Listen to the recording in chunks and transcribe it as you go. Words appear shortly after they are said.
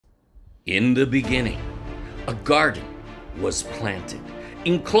In the beginning, a garden was planted,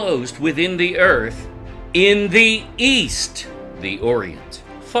 enclosed within the earth, in the east, the Orient,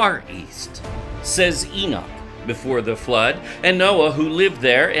 far east, says Enoch before the flood, and Noah who lived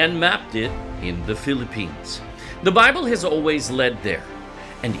there and mapped it in the Philippines. The Bible has always led there,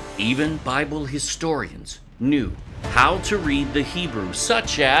 and even Bible historians knew how to read the Hebrew,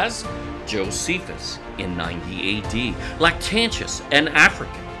 such as Josephus in 90 AD, Lactantius and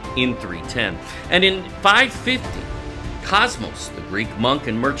African in 310. And in 550, Cosmos, the Greek monk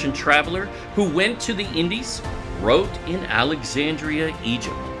and merchant traveler who went to the Indies, wrote in Alexandria,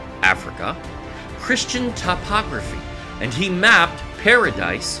 Egypt, Africa, Christian topography, and he mapped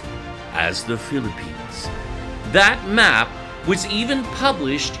paradise as the Philippines. That map was even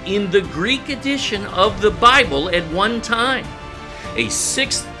published in the Greek edition of the Bible at one time. A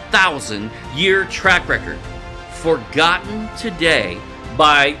 6,000-year track record, forgotten today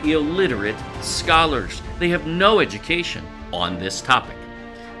by illiterate scholars. They have no education on this topic.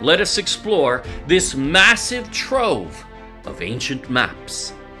 Let us explore this massive trove of ancient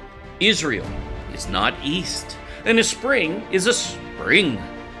maps. Israel is not east, and a spring is a spring,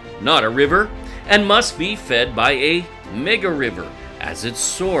 not a river, and must be fed by a mega river as its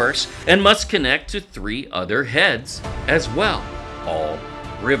source, and must connect to 3 other heads as well, all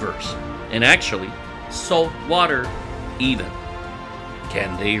rivers, and actually salt water even.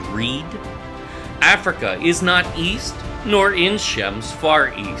 Can they read? Africa is not east, nor in Shem's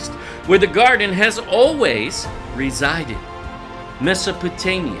far east, where the garden has always resided.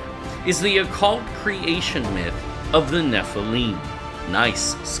 Mesopotamia is the occult creation myth of the Nephilim.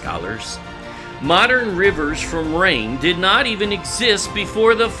 Nice, scholars. Modern rivers from rain did not even exist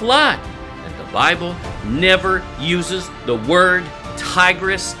before the flood, and the Bible never uses the word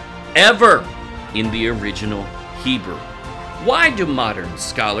Tigris ever in the original Hebrew. Why do modern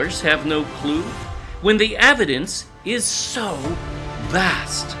scholars have no clue when the evidence is so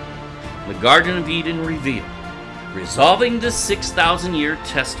vast? The Garden of Eden revealed, resolving the 6,000-year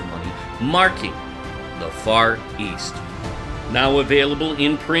testimony marking the Far East. Now available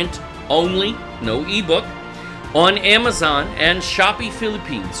in print only, no ebook, on Amazon and Shopee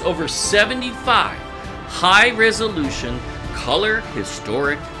Philippines. Over 75 high-resolution color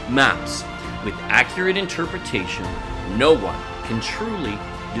historic maps with accurate interpretation no one can truly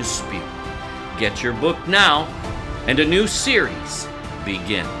dispute. Get your book now, and a new series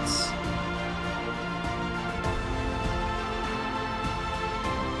begins.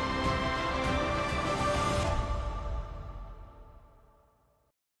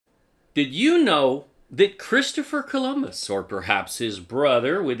 Did you know that Christopher Columbus, or perhaps his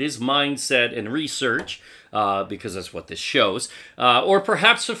brother with his mindset and research, because that's what this shows, or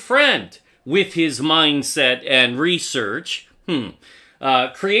perhaps a friend with his mindset and research,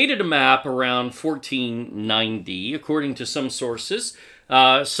 created a map around 1490, according to some sources,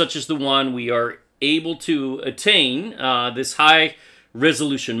 such as the one we are able to attain, this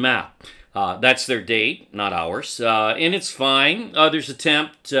high-resolution map. That's their date, not ours, and it's fine. Others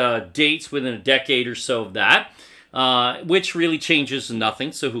attempt dates within a decade or so of that, which really changes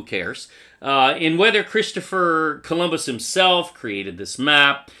nothing, so who cares? And whether Christopher Columbus himself created this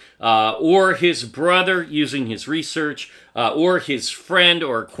map, or his brother using his research, or his friend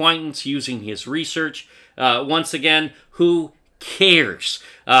or acquaintance using his research, once again, who cares?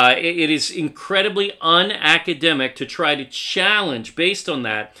 It is incredibly unacademic to try to challenge based on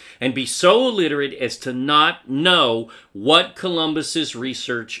that and be so illiterate as to not know what Columbus's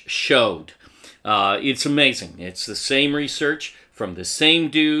research showed. It's amazing. It's the same research from the same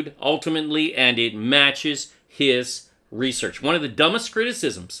dude, ultimately, and it matches his research. One of the dumbest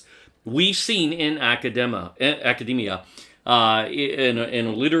criticisms we've seen in academia, an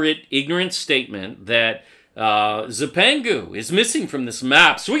illiterate, ignorant statement that Zipangu is missing from this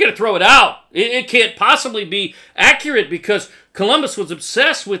map, so we got to throw it out. It can't possibly be accurate because Columbus was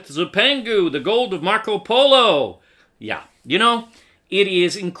obsessed with Zipangu, the gold of Marco Polo. Yeah, you know, it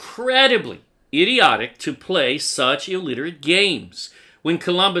is incredibly idiotic to play such illiterate games when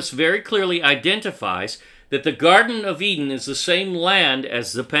Columbus very clearly identifies that the Garden of Eden is the same land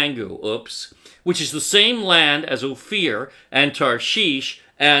as Zipangu, which is the same land as Ophir and Tarshish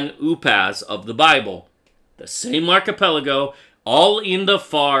and Upaz of the Bible. The same archipelago, all in the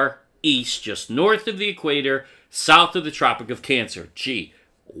far east, just north of the equator, south of the Tropic of Cancer. Gee,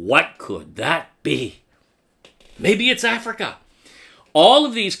 what could that be? Maybe it's Africa. All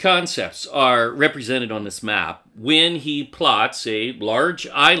of these concepts are represented on this map when he plots a large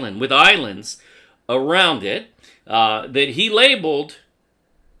island with islands around it that he labeled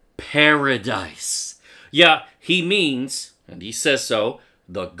paradise. Yeah, he means, and he says so,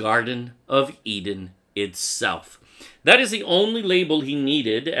 the Garden of Eden itself. That is the only label he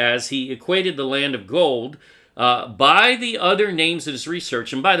needed, as he equated the land of gold by the other names in his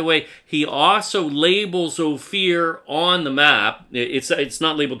research. And by the way, he also labels Ophir on the map. It's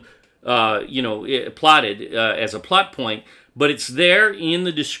not labeled, plotted as a plot point, but it's there in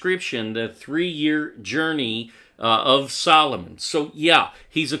the description, the 3-year journey of Solomon. So yeah,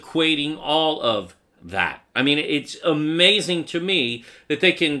 he's equating all of that. I mean, it's amazing to me that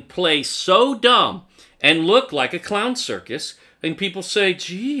they can play so dumb and look like a clown circus, and people say,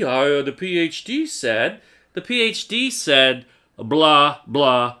 gee, the PhD said. The PhD said, blah,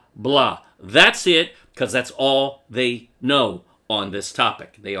 blah, blah. That's it, because that's all they know on this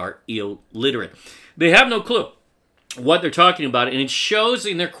topic. They are illiterate. They have no clue what they're talking about, and it shows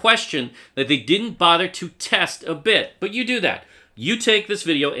in their question that they didn't bother to test a bit. But you do that. You take this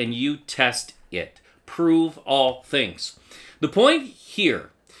video and you test it. Prove all things. The point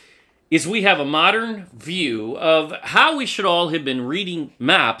here is we have a modern view of how we should all have been reading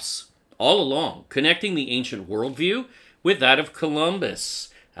maps all along, connecting the ancient worldview with that of Columbus,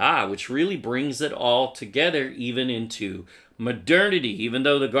 which really brings it all together, even into modernity. Even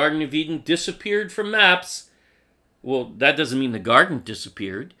though the Garden of Eden disappeared from maps, well, that doesn't mean the garden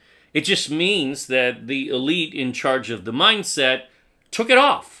disappeared. It just means that the elite in charge of the mindset took it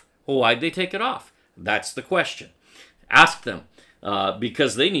off. Well, why'd they take it off? That's the question. Ask them,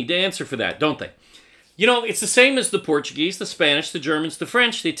 because they need to answer for that, don't they? You know, it's the same as the Portuguese, the Spanish, the Germans, the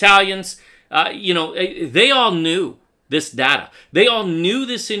French, the Italians. They all knew this data. They all knew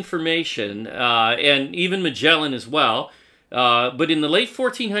this information, and even Magellan as well. But in the late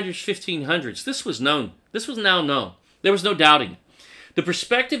 1400s, 1500s, this was known. This was now known. There was no doubting. The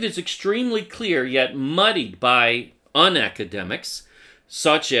perspective is extremely clear, yet muddied by unacademics,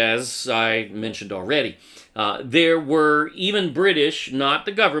 such as I mentioned already. There were even British, not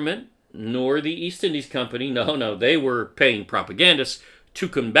the government, nor the East Indies Company. No, they were paying propagandists to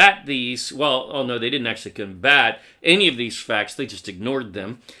combat these. Well, oh no, they didn't actually combat any of these facts. They just ignored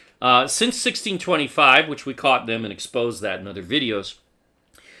them. Since 1625, which we caught them and exposed that in other videos.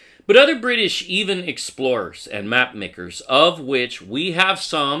 But other British, even explorers and map makers, of which we have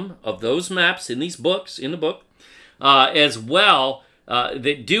some of those maps in these books, in the book, as well,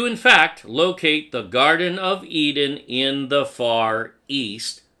 that do in fact locate the Garden of Eden in the Far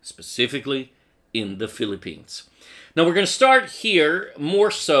East, specifically in the Philippines. Now we're going to start here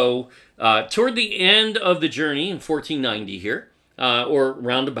more so toward the end of the journey in 1490 here, or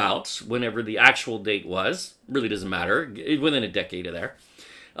roundabouts, whenever the actual date was. Really doesn't matter, within a decade of there.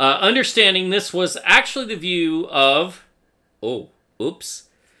 Understanding this was actually the view of,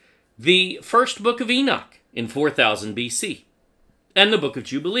 the first book of Enoch in 4000 BC, and the book of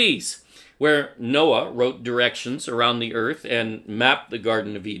Jubilees, where Noah wrote directions around the earth and mapped the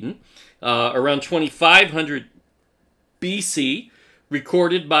Garden of Eden. Around 2500 BC,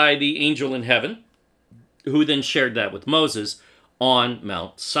 recorded by the angel in heaven, who then shared that with Moses on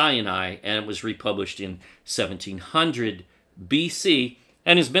Mount Sinai, and it was republished in 1700 BC,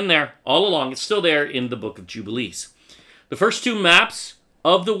 and has been there all along. It's still there in the book of Jubilees. The first two maps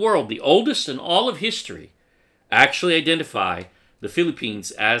of the world, the oldest in all of history, actually identify the Philippines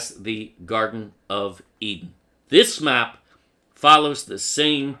as the Garden of Eden. This map follows the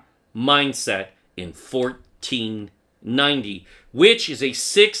same mindset in 1490, which is a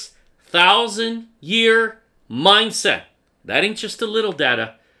 6,000-year mindset. That ain't just a little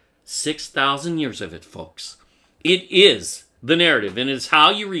data. 6,000 years of it, folks. It is the narrative, and it's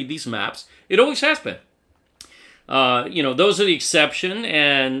how you read these maps. It always has been. Those are the exception,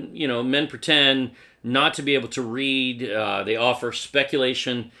 and, men pretend not to be able to read. They offer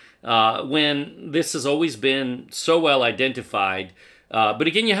speculation when this has always been so well identified. But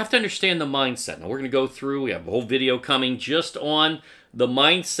again, you have to understand the mindset. Now, we're going to go through. We have a whole video coming just on the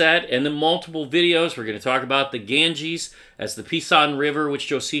mindset, and then multiple videos. We're going to talk about the Ganges as the Pisan River, which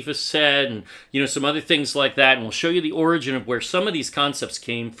Josephus said, and some other things like that. And we'll show you the origin of where some of these concepts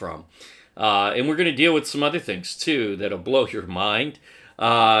came from. And we're going to deal with some other things too that'll blow your mind,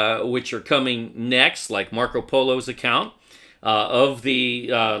 which are coming next, like Marco Polo's account of the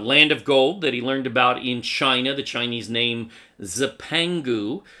land of gold that he learned about in China, the Chinese name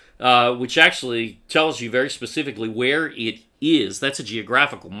Zipangu, which actually tells you very specifically where it is. That's a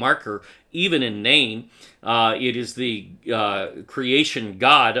geographical marker, even in name. It is the creation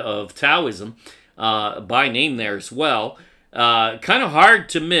god of Taoism, by name there as well. Kind of hard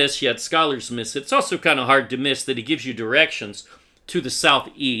to miss, yet scholars miss it. It's also kind of hard to miss that he gives you directions to the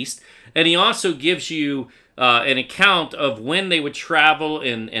southeast, and he also gives you an account of when they would travel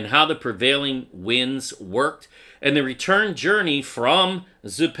and how the prevailing winds worked, and the return journey from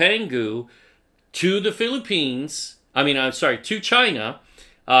Zipangu to the Philippines, to China,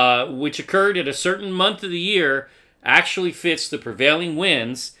 which occurred at a certain month of the year, actually fits the prevailing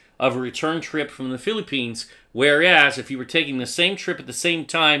winds of a return trip from the Philippines, whereas if you were taking the same trip at the same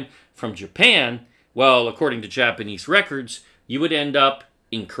time from Japan, well, according to Japanese records, you would end up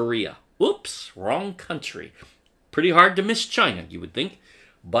in Korea. Oops, wrong country. Pretty hard to miss China, you would think,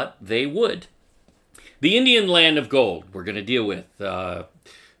 but they would. The Indian land of gold we're going to deal with,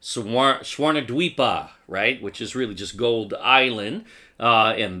 Swarnadweepa, right, which is really just Gold Island,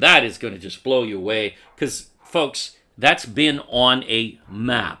 and that is going to just blow you away, because, folks, that's been on a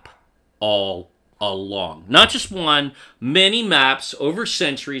map all along. Not just one, many maps over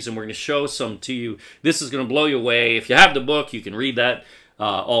centuries, and we're going to show some to you. This is going to blow you away. If you have the book, you can read that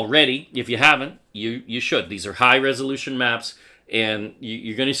already. If you haven't, you should. These are high-resolution maps, and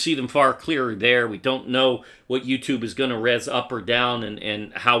you're going to see them far clearer there. We don't know what YouTube is going to res up or down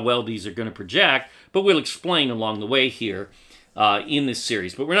and how well these are going to project, but we'll explain along the way here in this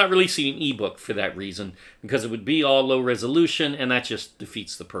series. But we're not releasing an ebook for that reason, because it would be all low resolution, and that just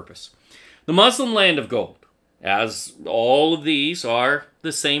defeats the purpose. The Muslim land of gold, as all of these are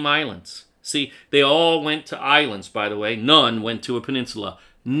the same islands. See, they all went to islands, by the way. None went to a peninsula.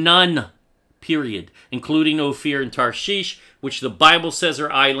 None, period. Including Ophir and Tarshish, which the Bible says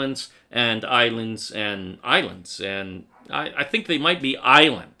are islands, and islands, and islands. And I think they might be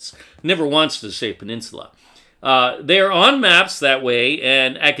islands. Never once to say peninsula. They're on maps that way,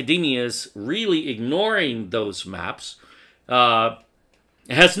 and academia is really ignoring those maps. It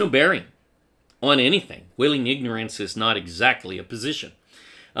has no bearing on anything. Willing ignorance is not exactly a position.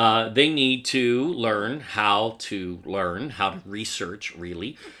 They need to learn how to research,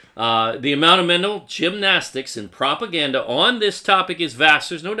 really. The amount of mental gymnastics and propaganda on this topic is vast.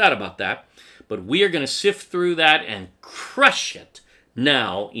 There's no doubt about that. But we are going to sift through that and crush it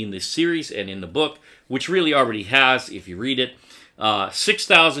now in this series and in the book, which really already has, if you read it,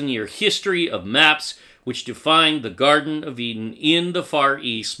 6,000-year history of maps which define the Garden of Eden in the Far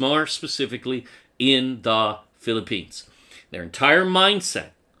East, more specifically in the Philippines. Their entire mindset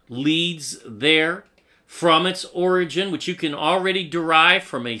leads there from its origin, which you can already derive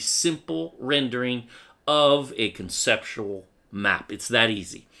from a simple rendering of a conceptual map. It's that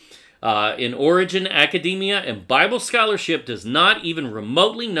easy. In origin, academia and Bible scholarship does not even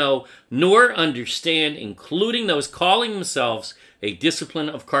remotely know nor understand, including those calling themselves a discipline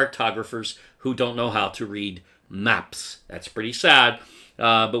of cartographers who don't know how to read maps. That's pretty sad,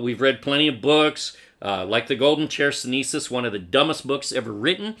 but we've read plenty of books, like The Golden Chair Synesis, one of the dumbest books ever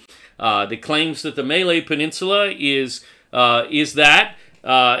written, that claims that the Malay Peninsula is that,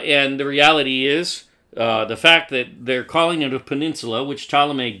 and the reality is the fact that they're calling it a peninsula, which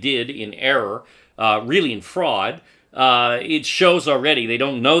Ptolemy did in error, really in fraud. It shows already they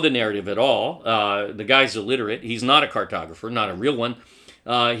don't know the narrative at all. The guy's illiterate. He's not a cartographer, not a real one.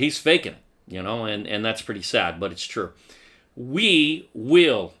 He's faking it, you know, and that's pretty sad, but it's true. We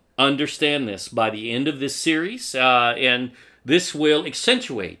will understand this by the end of this series, and this will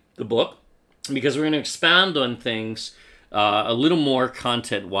accentuate the book, because we're going to expound on things a little more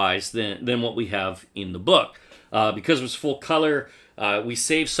content-wise than what we have in the book. Because it was full color, we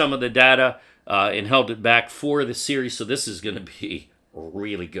saved some of the data and held it back for the series, so this is going to be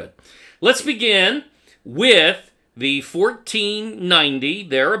really good. Let's begin with the 1490,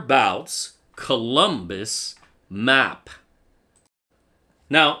 thereabouts, Columbus map.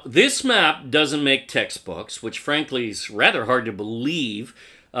 Now, this map doesn't make textbooks, which frankly is rather hard to believe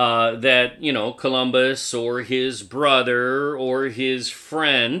that, you know, Columbus or his brother or his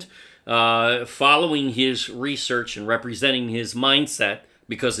friend, following his research and representing his mindset,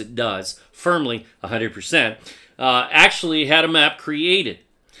 because it does, firmly, 100%, actually had a map created.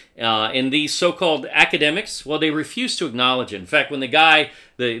 And these so-called academics, well, they refuse to acknowledge it. In fact, when the guy,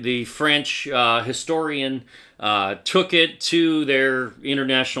 the French historian, took it to their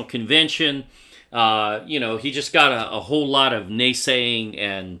international convention, you know, he just got a whole lot of naysaying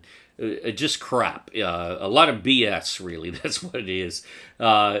and just crap. A lot of BS, really. That's what it is.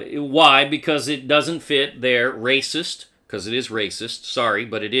 Why? Because it doesn't fit their racist, because it is racist, sorry,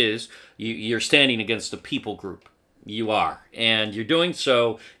 but it is. You're standing against a people group. You are. And you're doing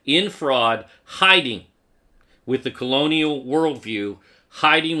so in fraud, hiding with the colonial worldview,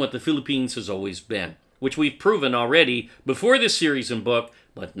 hiding what the Philippines has always been, which we've proven already before this series and book,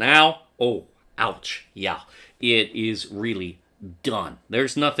 but now, oh, ouch, yeah, it is really done.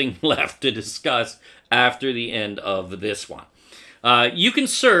 There's nothing left to discuss after the end of this one. You can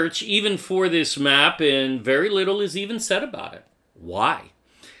search even for this map, and very little is even said about it. Why?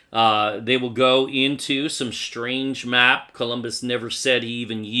 They will go into some strange map Columbus never said he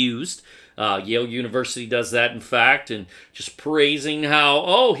even used. Yale University does that, in fact, and just praising how,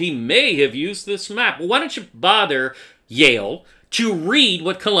 oh, he may have used this map. Well, why don't you bother, Yale, to read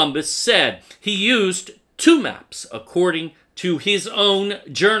what Columbus said? He used 2 maps, according to his own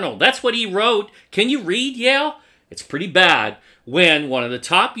journal. That's what he wrote. Can you read, Yale? It's pretty bad when one of the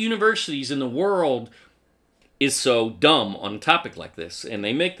top universities in the world is so dumb on a topic like this, and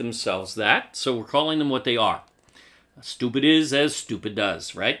they make themselves that, so we're calling them what they are. Stupid is as stupid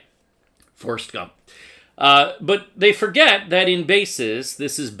does, right? Forrest Gump. But they forget that in basis,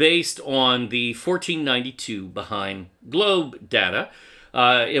 this is based on the 1492 behind globe data,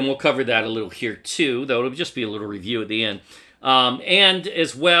 and we'll cover that a little here too, though it'll just be a little review at the end. And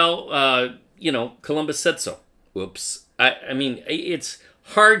as well, you know, Columbus said so. Whoops. I mean, it's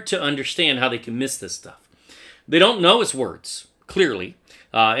hard to understand how they can miss this stuff. They don't know his words, clearly,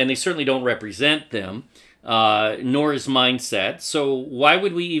 and they certainly don't represent them, nor his mindset. So why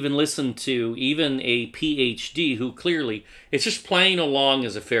would we even listen to even a PhD who clearly is just playing along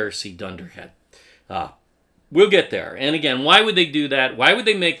as a Pharisee dunderhead? We'll get there. And again, why would they do that? Why would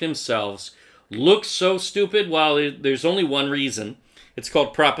they make themselves look so stupid? Well, there's only one reason. It's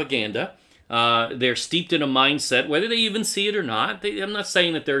called propaganda. They're steeped in a mindset, whether they even see it or not. I'm not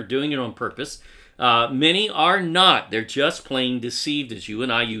saying that they're doing it on purpose. Many are not. They're just plain deceived, as you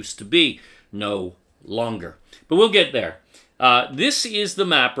and I used to be. No longer. But we'll get there. This is the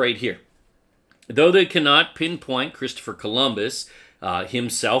map right here. Though they cannot pinpoint Christopher Columbus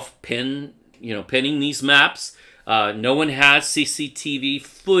himself penning these maps, no one has CCTV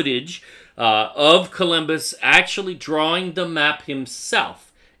footage of Columbus actually drawing the map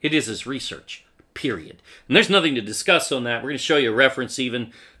himself. It is his research, period. And there's nothing to discuss on that. We're going to show you a reference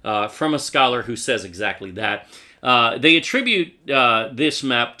even from a scholar who says exactly that. They attribute this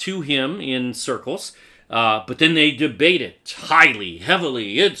map to him in circles, but then they debate it highly,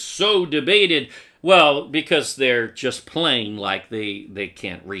 heavily. It's so debated. Well, because they're just playing like they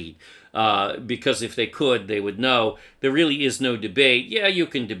can't read. Because if they could, they would know. There really is no debate. Yeah, you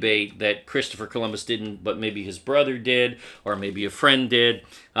can debate that Christopher Columbus didn't, but maybe his brother did, or maybe a friend did.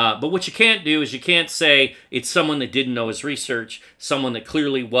 But what you can't do is you can't say it's someone that didn't know his research, someone that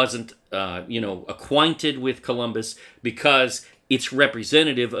clearly wasn't, acquainted with Columbus, because it's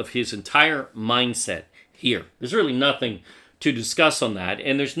representative of his entire mindset here. There's really nothing to discuss on that,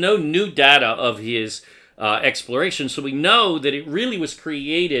 and there's no new data of his exploration, so we know that it really was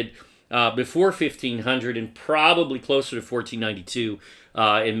created before 1500 and probably closer to 1492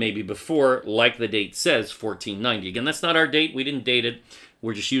 and maybe before, like the date says, 1490. Again, that's not our date. We didn't date it.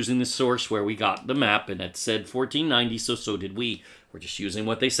 We're just using the source where we got the map, and it said 1490, so did we. We're just using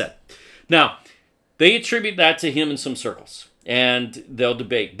what they said. Now, they attribute that to him in some circles, and they'll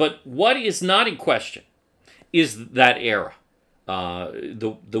debate. But what is not in question is that era,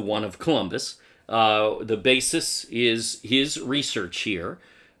 the one of Columbus. The basis is his research here,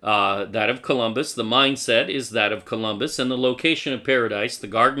 that of Columbus. The mindset is that of Columbus, and the location of paradise, the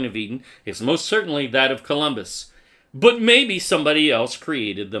Garden of Eden, is most certainly that of Columbus. But maybe somebody else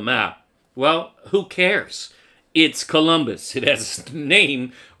created the map. Well, who cares? It's Columbus. It has his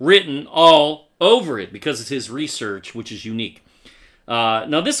name written all over it because it's his research, which is unique.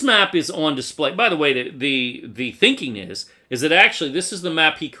 Now, this map is on display. By the way, the thinking is that actually this is the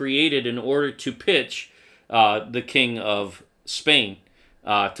map he created in order to pitch the King of Spain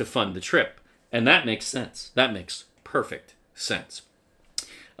to fund the trip. And that makes sense. That makes perfect sense.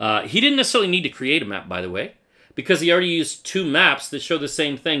 He didn't necessarily need to create a map, by the way, because he already used 2 maps that show the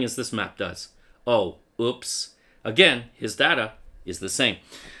same thing as this map does. Oh, oops. Again, his data is the same.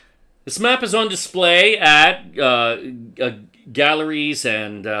 This map is on display at galleries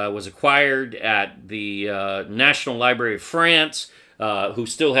and was acquired at the National Library of France, who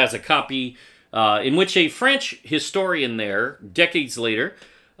still has a copy, in which a French historian there, decades later,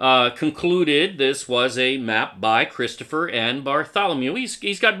 concluded this was a map by Christopher and Bartholomew.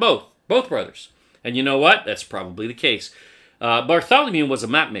 He's got both brothers. And you know what? That's probably the case. Bartholomew was a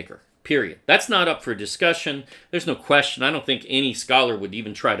map maker. Period. That's not up for discussion. There's no question. I don't think any scholar would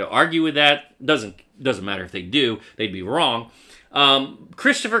even try to argue with that. Doesn't matter if they do. They'd be wrong.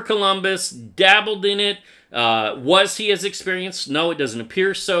 Christopher Columbus dabbled in it. Was he as experienced? No, it doesn't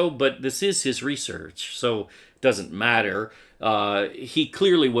appear so, but this is his research, so it doesn't matter. He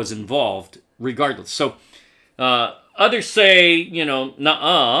clearly was involved regardless. So others say,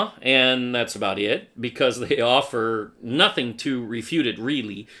 nuh-uh, and that's about it, because they offer nothing to refute it,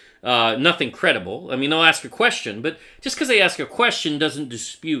 really. Nothing credible. I mean, they'll ask a question, but just because they ask a question doesn't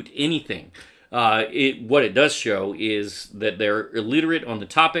dispute anything. What it does show is that they're illiterate on the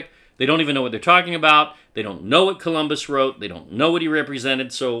topic. They don't even know what they're talking about. They don't know what Columbus wrote. They don't know what he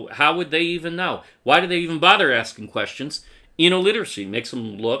represented. So how would they even know? Why do they even bother asking questions? Illiteracy makes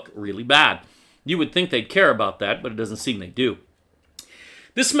them look really bad. You would think they'd care about that, but it doesn't seem they do.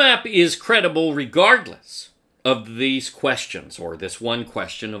 This map is credible regardless of these questions, or this one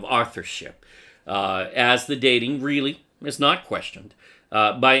question of authorship, as the dating really is not questioned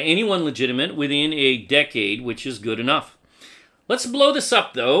by anyone legitimate within a decade, which is good enough. Let's blow this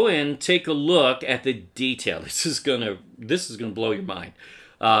up, though, and take a look at the detail. This is gonna blow your mind.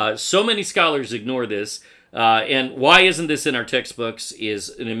 So many scholars ignore this, and why isn't this in our textbooks is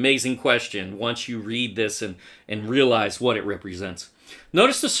an amazing question once you read this and realize what it represents.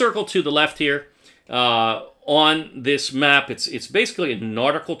 Notice the circle to the left here. On this map, it's basically a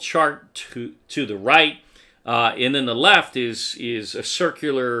nautical chart to the right, and then the left is a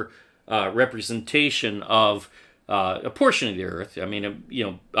circular representation of a portion of the Earth. I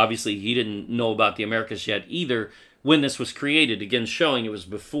mean, obviously he didn't know about the Americas yet either when this was created, again showing it was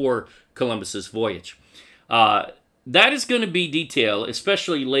before Columbus's voyage. That is going to be detail,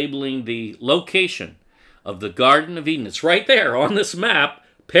 especially labeling the location of the Garden of Eden. It's right there on this map.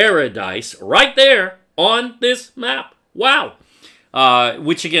 Paradise, right there on this map. Wow.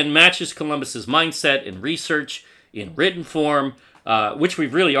 Which again matches Columbus's mindset and research in written form, which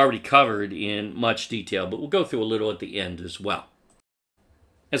we've really already covered in much detail, but we'll go through a little at the end as well.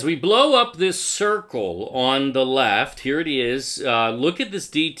 As we blow up this circle on the left, here it is. Look at this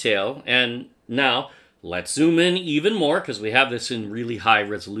detail, and now let's zoom in even more because we have this in really high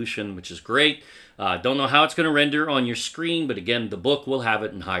resolution, which is great. Don't know how it's going to render on your screen, but again, the book will have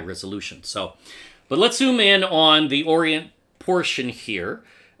it in high resolution. But let's zoom in on the Orient portion here,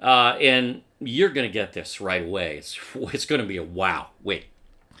 and you're going to get this right away. It's going to be a wow. Wait.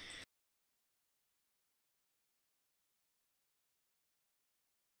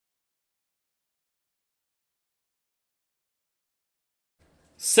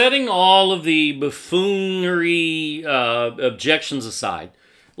 Setting all of the buffoonery objections aside,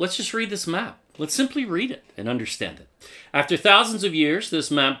 let's just read this map. Let's simply read it and understand it. After thousands of years,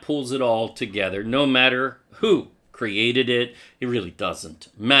 this map pulls it all together, no matter who created it. It really doesn't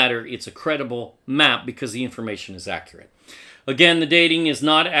matter. It's a credible map because the information is accurate. Again, the dating is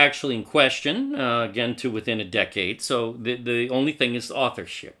not actually in question, again, to within a decade, so the only thing is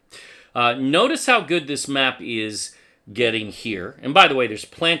authorship. Notice how good this map is getting here. And by the way, there's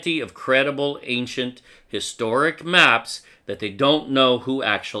plenty of credible, ancient, historic maps that they don't know who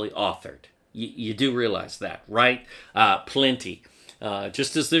actually authored. You do realize that, right? Plenty.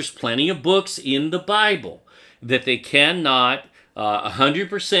 Just as there's plenty of books in the Bible that they cannot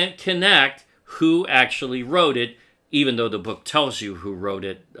 100% connect who actually wrote it, even though the book tells you who wrote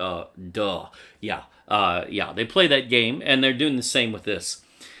it. Yeah, they play that game, and they're doing the same with this.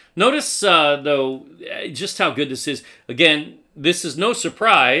 Notice, though, just how good this is. Again, this is no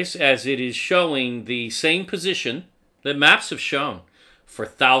surprise, as it is showing the same position that maps have shown for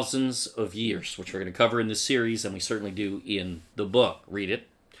thousands of years, which we're going to cover in this series, and we certainly do in the book. Read it.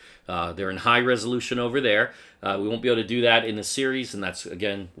 They're in high resolution over there. We won't be able to do that in the series, and that's,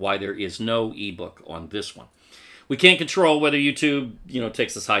 again, why there is no ebook on this one. We can't control whether YouTube,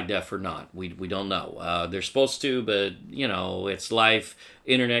 takes this high def or not. We don't know. They're supposed to, but, it's life,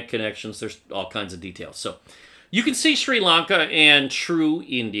 internet connections, there's all kinds of details. So you can see Sri Lanka and true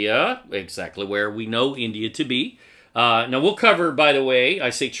India, exactly where we know India to be. Now, we'll cover, by the way, I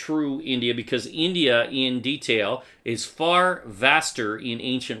say true India because India in detail is far vaster in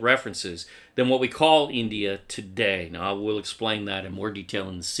ancient references than what we call India today. Now, I will explain that in more detail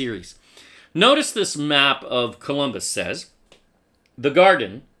in the series. Notice this map of Columbus says, the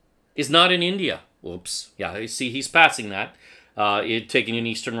garden is not in India. Whoops. Yeah, you see he's passing that, taking an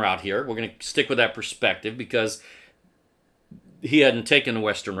eastern route here. We're going to stick with that perspective because he hadn't taken the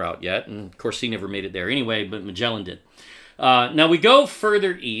western route yet, and of course he never made it there anyway, but Magellan did. Now we go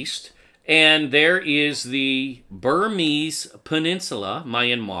further east, and there is the Burmese Peninsula,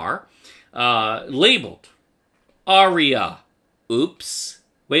 Myanmar, labeled Arya. Oops.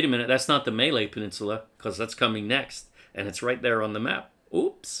 Wait a minute, that's not the Malay Peninsula, because that's coming next, and it's right there on the map.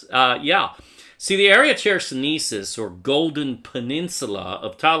 Oops. Yeah. See, the area Chersonesus, or Golden Peninsula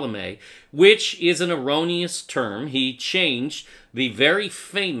of Ptolemy, which is an erroneous term. He changed the very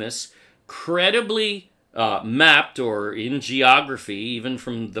famous, credibly mapped, or in geography, even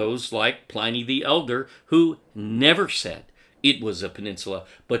from those like Pliny the Elder, who never said it was a peninsula,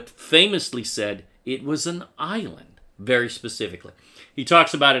 but famously said it was an island, very specifically. He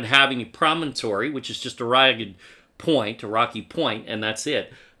talks about it having a promontory, which is just a ragged point, a rocky point, and that's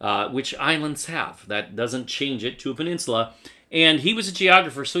it. which islands have. That doesn't change it to a peninsula. And he was a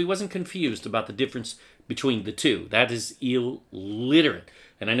geographer, so he wasn't confused about the difference between the two. That is illiterate.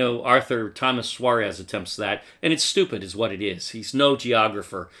 And I know Arthur Thomas Suarez attempts that, and it's stupid is what it is. He's no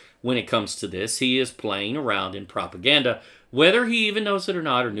geographer when it comes to this. He is playing around in propaganda, whether he even knows it or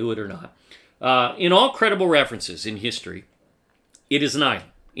not, or knew it or not. In all credible references in history, it is an island.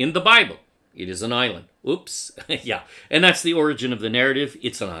 In the Bible, it is an island. Oops. Yeah. And that's the origin of the narrative.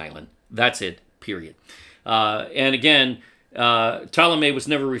 It's an island. That's it, period. And again, Ptolemy was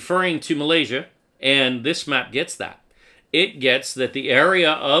never referring to Malaysia, and this map gets that. It gets that the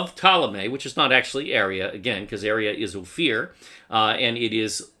area of Ptolemy, which is not actually area, again, because area is Ophir, and it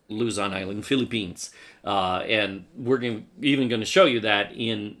is Luzon Island, Philippines. And we're even going to show you that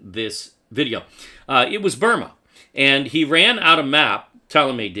in this video. It was Burma, and he ran out of map,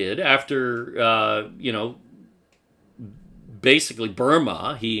 Ptolemy did, after, basically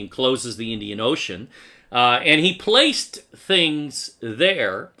Burma. He encloses the Indian Ocean. And he placed things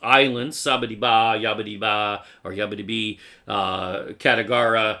there, islands, Sabadiba, Yabadiba, or Yabadibi,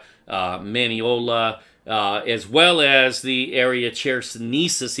 Katagara, Maniola, as well as the area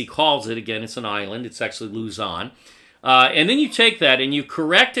Chersonesus, he calls it. Again, it's an island. It's actually Luzon. And then you take that and you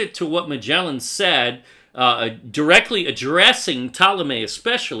correct it to what Magellan said, directly addressing Ptolemy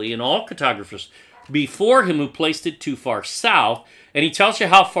especially, and all cartographers before him who placed it too far south, and he tells you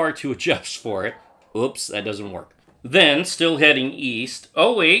how far to adjust for it. Oops, that doesn't work. Then, still heading east,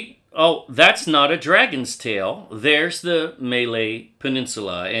 oh wait, oh, that's not a dragon's tail. There's the Malay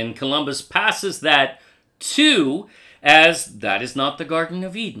Peninsula, and Columbus passes that too, as that is not the Garden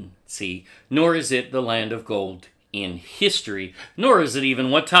of Eden, see, nor is it the land of gold in history, nor is it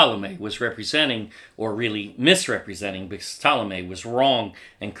even what Ptolemy was representing, or really misrepresenting, because Ptolemy was wrong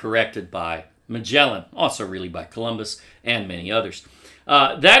and corrected by Magellan, also really by Columbus and many others.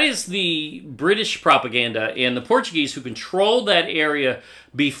 That is the British propaganda, and the Portuguese who controlled that area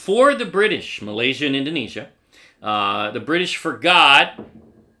before the British, Malaysia and Indonesia. The British forgot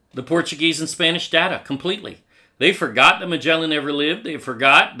the Portuguese and Spanish data completely. They forgot that Magellan ever lived. They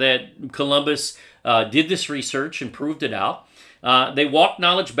forgot that Columbus did this research and proved it out. They walked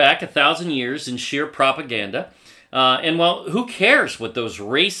knowledge back 1,000 years in sheer propaganda. And well, who cares what those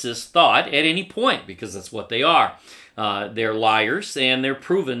racists thought at any point, because that's what they are. They're liars, and they're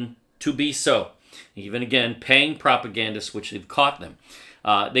proven to be so. Even again, paying propagandists, which they've caught them.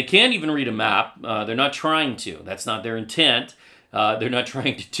 They can't even read a map. They're not trying to. That's not their intent. They're not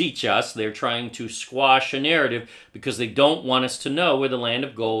trying to teach us. They're trying to squash a narrative because they don't want us to know where the land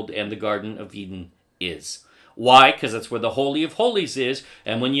of gold and the Garden of Eden is. Why? Because that's where the Holy of Holies is.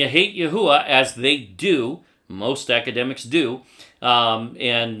 And when you hate Yahuwah, as they do, most academics do,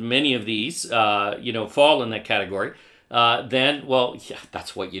 and many of these, fall in that category, then, well, yeah,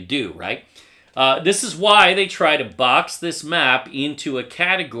 that's what you do, right? This is why they try to box this map into a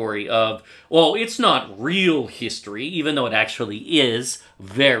category of, well, it's not real history, even though it actually is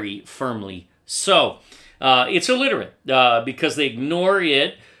very firmly so. It's illiterate because they ignore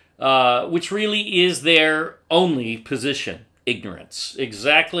it, which really is their only position, ignorance.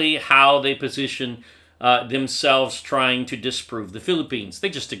 Exactly how they position themselves trying to disprove the Philippines. They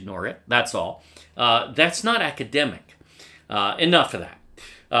just ignore it, that's all. That's not academic. Enough of that.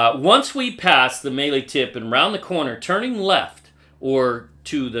 Once we pass the Malay tip and round the corner, turning left or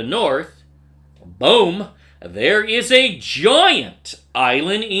to the north, boom, there is a giant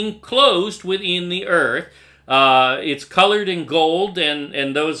island enclosed within the earth. It's colored in gold,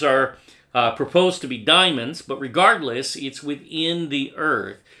 and those are proposed to be diamonds, but regardless, it's within the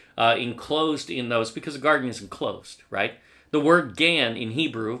earth, enclosed in those, because a garden is enclosed, right? The word gan in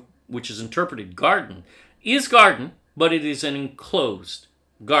Hebrew, which is interpreted garden, is garden, but it is an enclosed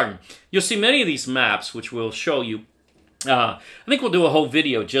garden. You'll see many of these maps, which we'll show you. I think we'll do a whole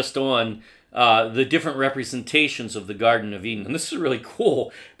video just on the different representations of the Garden of Eden. And this is really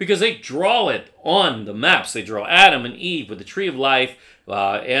cool because they draw it on the maps. They draw Adam and Eve with the tree of life,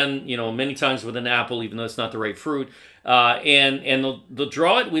 and many times with an apple, even though it's not the right fruit. And they'll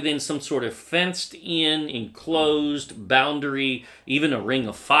draw it within some sort of fenced-in, enclosed boundary, even a ring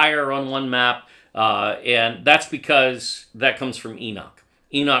of fire on one map. And that's because that comes from Enoch.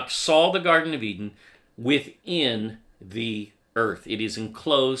 Enoch saw the Garden of Eden within the earth. It is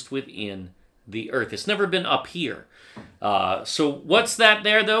enclosed within the earth. It's never been up here. So what's that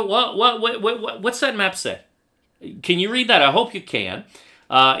there, though? What's that map say? Can you read that? I hope you can.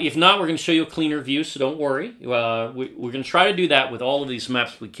 If not, we're going to show you a cleaner view, so don't worry. We're going to try to do that with all of these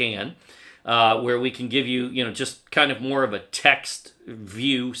maps we can, where we can give you, just kind of more of a text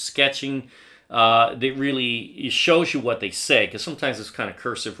view, sketching that really shows you what they say, because sometimes it's kind of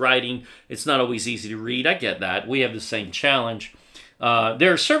cursive writing. It's not always easy to read. I get that. We have the same challenge.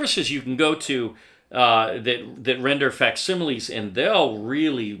 There are services you can go to that render facsimiles, and they'll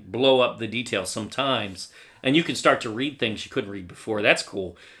really blow up the details sometimes. And you can start to read things you couldn't read before. That's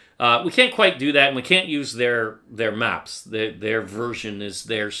cool. We can't quite do that, and we can't use their maps. Their version is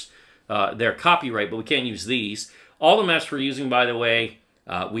their copyright, but we can't use these. All the maps we're using, by the way,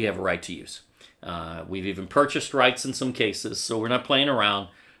 we have a right to use. We've even purchased rights in some cases, so we're not playing around.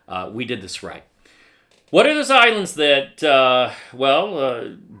 We did this right. What are those islands that,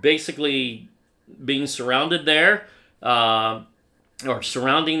 basically being surrounded there, or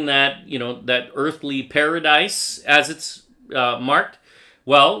surrounding that, that earthly paradise as it's marked?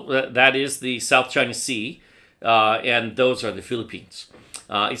 Well, that is the South China Sea, and those are the Philippines.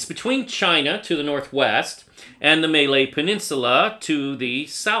 It's between China to the northwest and the Malay Peninsula to the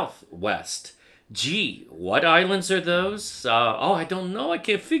southwest. Gee, what islands are those? I don't know. I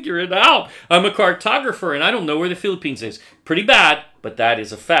can't figure it out. I'm a cartographer, and I don't know where the Philippines is. Pretty bad, but that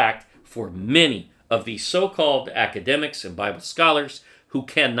is a fact for many of these so-called academics and Bible scholars who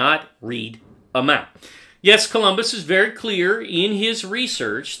cannot read a map. Yes, Columbus is very clear in his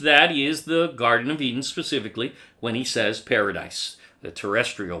research. That is the Garden of Eden specifically when he says paradise. The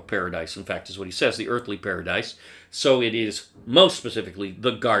terrestrial paradise, in fact, is what he says, the earthly paradise. So it is most specifically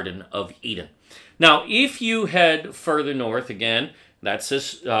the Garden of Eden. Now, if you head further north, again, that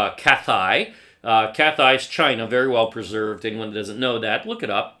says Cathay. Cathay is China, very well preserved. Anyone that doesn't know that, look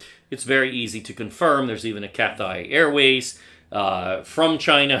it up. It's very easy to confirm. There's even a Cathay Airways from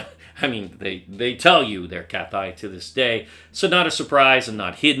China. I mean, they tell you they're Cathay to this day. So not a surprise and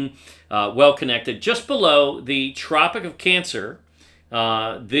not hidden. Well connected. Just below the Tropic of Cancer,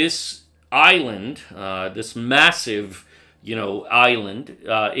 this island, this massive, island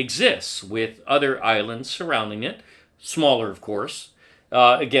exists with other islands surrounding it, smaller, of course.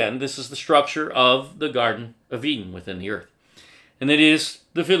 Again, this is the structure of the Garden of Eden within the earth. And it is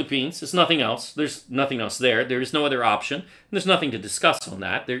the Philippines. It's nothing else. There's nothing else there. There is no other option. There's nothing to discuss on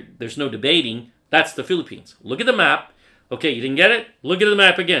that. There's no debating. That's the Philippines. Look at the map. Okay, you didn't get it? Look at the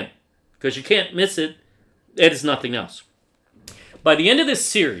map again, because you can't miss it. It is nothing else. By the end of this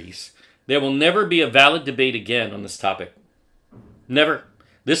series, there will never be a valid debate again on this topic. Never.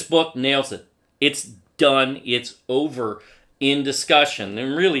 This book nails it. It's done. It's over in discussion.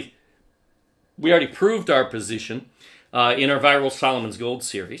 And really, we already proved our position in our viral Solomon's Gold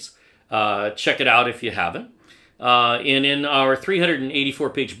series. Check it out if you haven't. And in our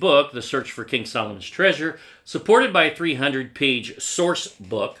 384-page book, The Search for King Solomon's Treasure, supported by a 300-page source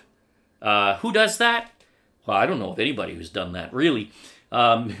book. Who does that? Well, I don't know of anybody who's done that, really.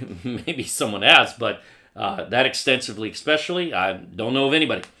 Maybe someone has, but that extensively especially, I don't know of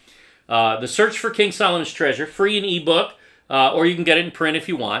anybody. The Search for King Solomon's Treasure, free in ebook, or you can get it in print if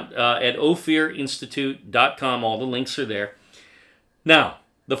you want, at ophirinstitute.com. All the links are there. Now,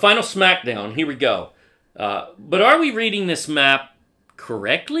 the final smackdown, here we go. But are we reading this map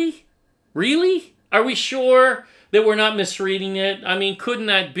correctly? Really? Are we sure that we're not misreading it? I mean, couldn't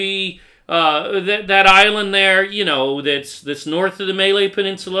that be that island there, that's north of the Malay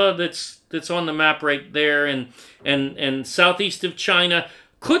Peninsula, that's on the map right there, and southeast of China?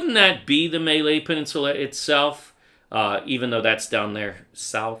 Couldn't that be the Malay Peninsula itself? Even though that's down there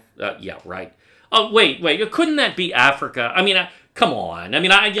south? Yeah, right. Oh, wait. Couldn't that be Africa? I mean, come on. I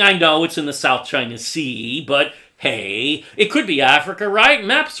mean, I know it's in the South China Sea, but hey, it could be Africa, right?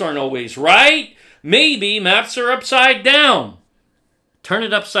 Maps aren't always right. Maybe maps are upside down. Turn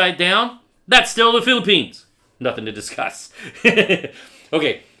it upside down. That's still the Philippines. Nothing to discuss.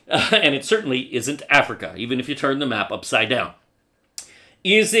 Okay, and it certainly isn't Africa, even if you turn the map upside down.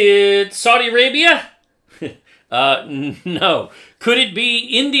 Is it Saudi Arabia? No. Could it be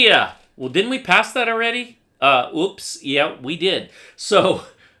India? Well, didn't we pass that already? Oops. Yeah, we did. So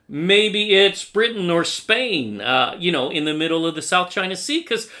maybe it's Britain or Spain, in the middle of the South China Sea,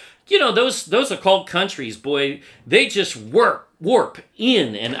 because, those occult countries, boy, they just warp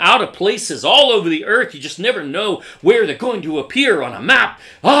in and out of places all over the earth. You just never know where they're going to appear on a map.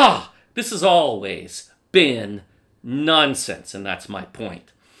 This has always been nonsense, and that's my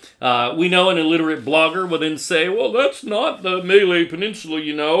point. We know an illiterate blogger will then say, well, that's not the Malay Peninsula,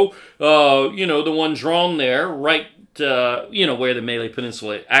 the one drawn there, right, where the Malay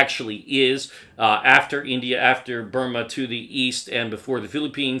Peninsula actually is, after India, after Burma, to the east and before the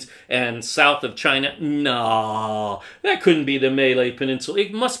Philippines, and south of China. No, that couldn't be the Malay Peninsula.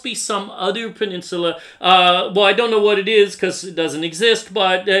 It must be some other peninsula. Well, I don't know what it is because it doesn't exist,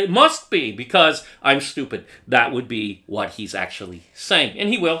 but it must be because I'm stupid. That would be what he's actually saying, and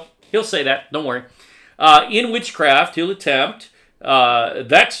he will. He'll say that. Don't worry. In witchcraft, he'll attempt.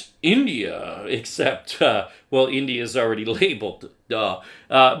 That's India, except, well, India is already labeled.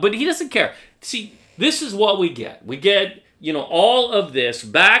 But he doesn't care. See, this is what we get. We get, you know, all of this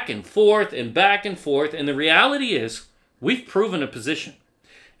back and forth and back and forth. And the reality is we've proven a position.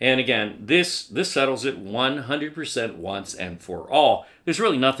 And again, this settles it 100% once and for all. There's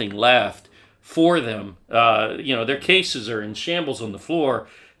really nothing left for them. You know, their cases are in shambles on the floor.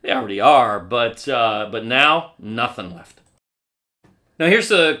 They already are, but now, nothing left. Now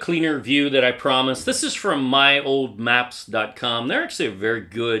here's a cleaner view that I promised. This is from myoldmaps.com. They're actually a very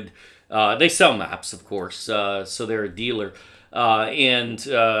good, they sell maps, of course, so they're a dealer. And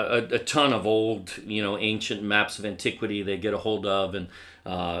a ton of old, you know, ancient maps of antiquity they get a hold of, and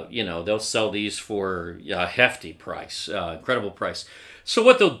you know, they'll sell these for a hefty price, incredible price. So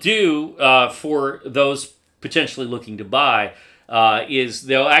what they'll do for those potentially looking to buy is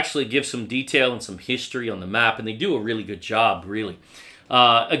they'll actually give some detail and some history on the map, and they do a really good job, really.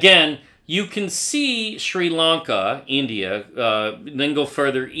 Again, you can see Sri Lanka, India, then go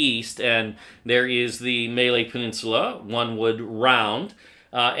further east, and there is the Malay Peninsula, one would round,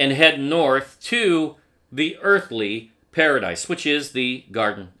 and head north to the earthly paradise, which is the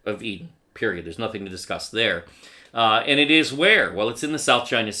Garden of Eden, period. There's nothing to discuss there. And it is where? Well, it's in the South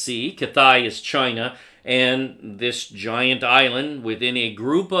China Sea. Cathay is China, and this giant island within a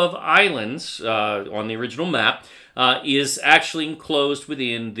group of islands on the original map is actually enclosed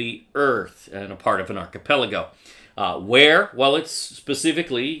within the earth and a part of an archipelago. Where? Well, it's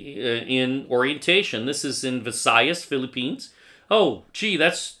specifically in orientation. This is in Visayas, Philippines. Oh, gee,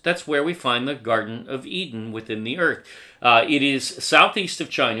 that's where we find the Garden of Eden within the earth. It is southeast of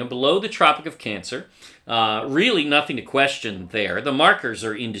China, below the Tropic of Cancer. Really nothing to question there. The markers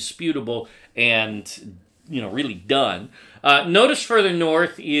are indisputable and, you know, really done. Notice further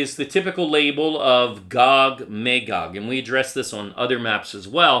north is the typical label of Gog Magog, and we address this on other maps as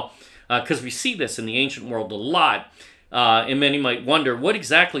well, because we see this in the ancient world a lot. And many might wonder, what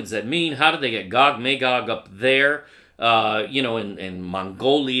exactly does that mean? How did they get Gog Magog up there? You know, in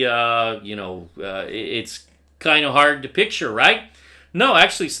Mongolia, you know, it's kind of hard to picture, right? No,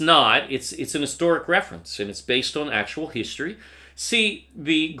 actually it's not. It's an historic reference, and it's based on actual history. See,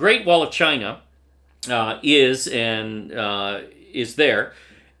 the Great Wall of China is there,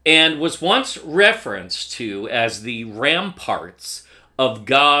 and was once referenced to as the ramparts of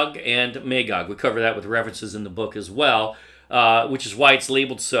Gog and Magog. We cover that with references in the book as well, which is why it's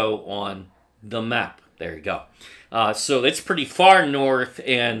labeled so on the map. There you go. So it's pretty far north,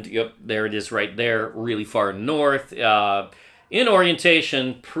 and yep, there it is right there, really far north. In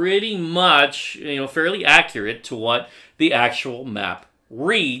orientation, pretty much, you know, fairly accurate to what the actual map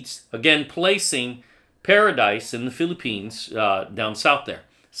reads. Again, placing paradise in the Philippines down south there,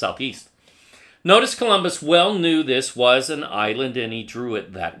 southeast. Notice Columbus well knew this was an island, and he drew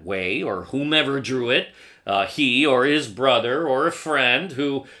it that way, or whomever drew it, he or his brother or a friend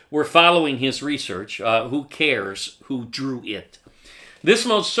who were following his research. Who cares who drew it? This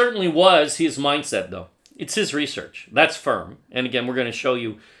most certainly was his mindset, though. It's his research. That's firm. And again, we're going to show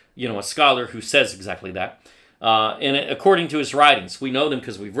you, you know, a scholar who says exactly that. And according to his writings, we know them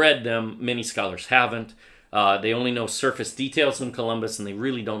because we've read them. Many scholars haven't. They only know surface details on Columbus, and they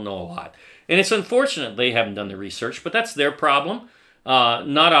really don't know a lot. And it's unfortunate they haven't done the research, but that's their problem.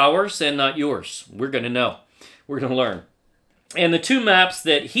 Not ours and not yours. We're going to know. We're going to learn. And the two maps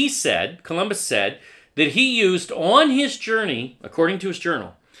that he said, Columbus said, that he used on his journey, according to his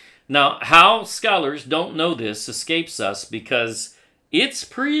journal. Now, how scholars don't know this escapes us because it's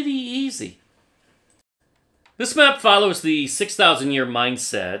pretty easy. This map follows the 6,000-year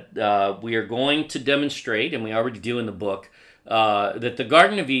mindset. We are going to demonstrate, and we already do in the book, that the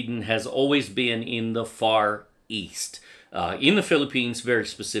Garden of Eden has always been in the far east. In the Philippines, very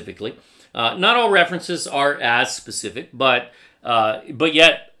specifically. Not all references are as specific, but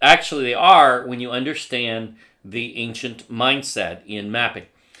yet, actually they are when you understand the ancient mindset in mapping.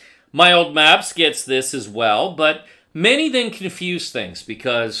 My Old Maps gets this as well, but many then confuse things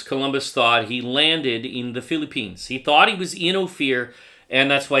because Columbus thought he landed in the Philippines. He thought he was in Ophir, and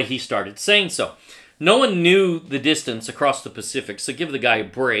that's why he started saying so. No one knew the distance across the Pacific, so give the guy a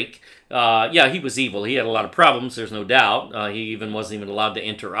break. Yeah, he was evil. He had a lot of problems, there's no doubt. He even wasn't even allowed to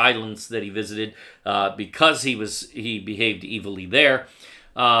enter islands that he visited because he behaved evilly there.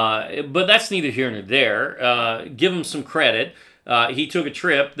 But that's neither here nor there. Give him some credit. He took a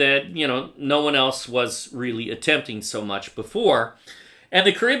trip that, you know, no one else was really attempting so much before. And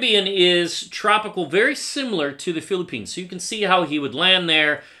the Caribbean is tropical, very similar to the Philippines. So you can see how he would land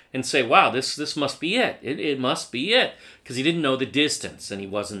there and say, wow, this must be it. It must be it, because he didn't know the distance, and he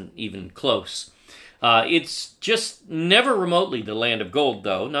wasn't even close. It's just never remotely the land of gold,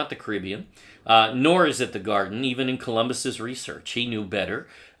 though, not the Caribbean, nor is it the garden, even in Columbus's research. He knew better,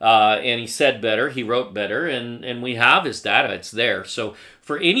 and he said better, he wrote better, and we have his data, it's there. So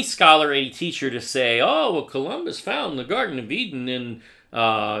for any scholar, any teacher to say, oh, well, Columbus found the Garden of Eden in,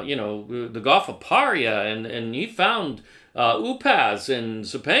 the Gulf of Paria, and he found Upaz and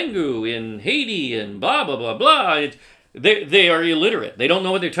Zipangu in Haiti, and blah, blah, blah, blah. They are illiterate. They don't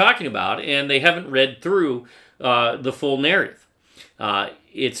know what they're talking about, and they haven't read through the full narrative.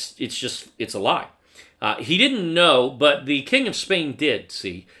 It's a lie. He didn't know, but the King of Spain did,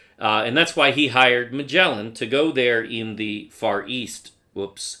 see. And that's why he hired Magellan to go there in the Far East.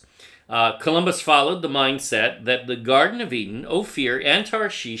 Whoops. Columbus followed the mindset that the Garden of Eden, Ophir, and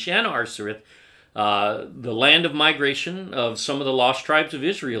Tarshish, and Arsareth, the land of migration of some of the lost tribes of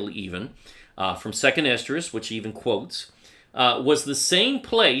Israel even, from 2nd Esdras, which he even quotes, was the same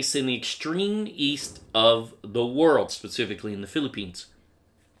place in the extreme east of the world, specifically in the Philippines.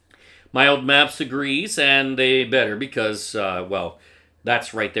 My old maps agrees, and they better because,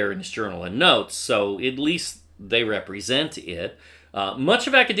 that's right there in his journal and notes, so at least they represent it. Much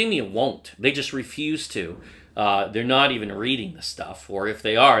of academia won't. They just refuse to. They're not even reading the stuff, or if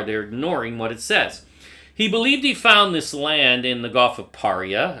they are, they're ignoring what it says. He believed he found this land in the Gulf of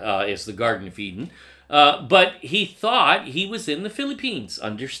Paria, as the Garden of Eden, but he thought he was in the Philippines.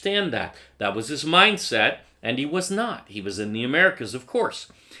 Understand that. That was his mindset, and he was not. He was in the Americas, of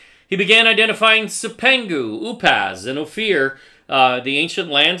course. He began identifying Zipangu, Upaz, and Ophir, the ancient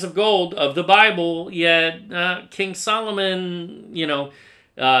lands of gold of the Bible, yet King Solomon,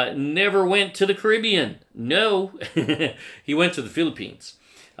 never went to the Caribbean. No, he went to the Philippines.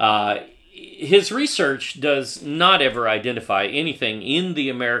 His research does not ever identify anything in the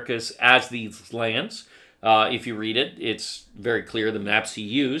Americas as these lands. If you read it, it's very clear the maps he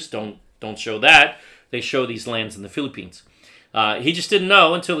used don't show that. They show these lands in the Philippines. He just didn't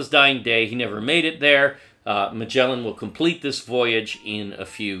know until his dying day. He never made it there. Magellan will complete this voyage in a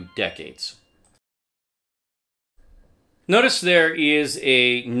few decades. Notice there is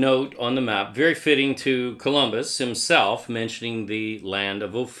a note on the map, very fitting to Columbus himself, mentioning the land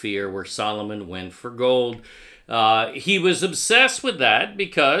of Ophir where Solomon went for gold. He was obsessed with that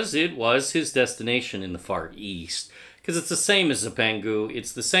because it was his destination in the Far East. Because it's the same as Zipangu,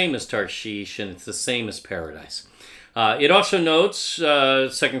 it's the same as Tarshish, and it's the same as Paradise. It also notes 2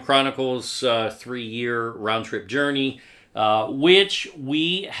 Chronicles 3-year round-trip journey, which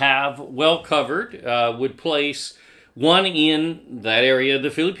we have well covered, would place one in that area of the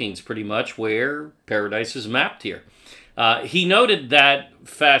Philippines, pretty much, where Paradise is mapped here. He noted that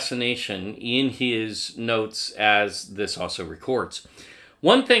fascination in his notes, as this also records.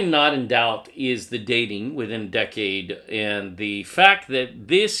 One thing not in doubt is the dating within a decade, and the fact that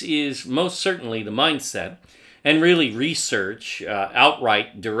this is most certainly the mindset, and really research,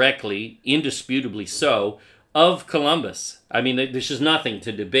 outright, directly, indisputably so, of Columbus. I mean, there's just nothing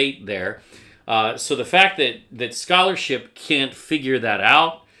to debate there. So the fact that scholarship can't figure that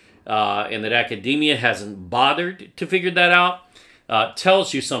out, and that academia hasn't bothered to figure that out,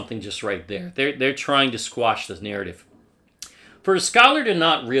 tells you something just right there. They're trying to squash this narrative. For a scholar to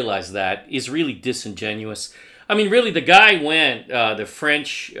not realize that is really disingenuous. I mean, really, the guy went, the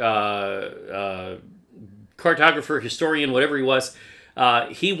French cartographer, historian, whatever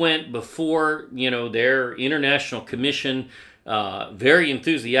he went before, their international commission, very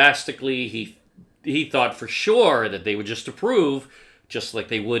enthusiastically. He thought for sure that they would just approve, just like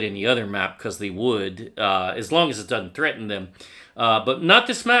they would any other map, because they would, as long as it doesn't threaten them. But not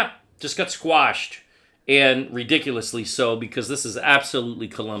this map, just got squashed, and ridiculously so, because this is absolutely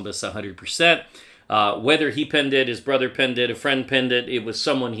Columbus 100%. Whether he penned it, his brother penned it, a friend penned it, it was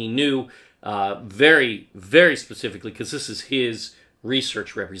someone he knew, very, very specifically, because this is his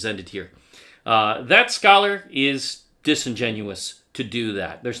research represented here. That scholar is disingenuous to do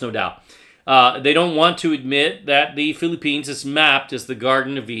that. There's no doubt. They don't want to admit that the Philippines is mapped as the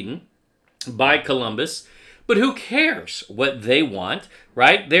Garden of Eden by Columbus, but who cares what they want,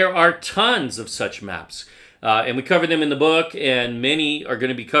 right? There are tons of such maps, and we cover them in the book, and many are going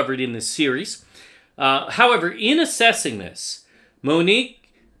to be covered in this series. However, in assessing this,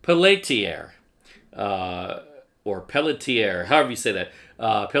 Monique Pelletier, or Pelletier, however you say that,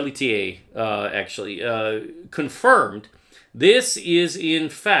 Pelletier, actually, confirmed this is, in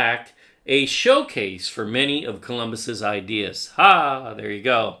fact, a showcase for many of Columbus's ideas. Ha! There you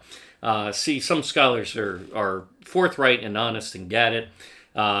go. See, some scholars are forthright and honest and get it.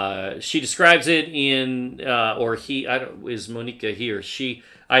 She describes it in, or he, is Monica he or she?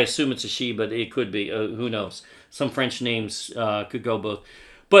 I assume it's a she, but it could be. Who knows? Some French names could go both.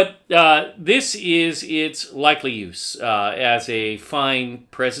 But this is its likely use as a fine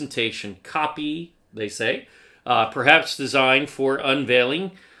presentation copy, they say, perhaps designed for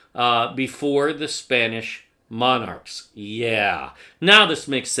unveiling before the Spanish monarchs. Yeah, now this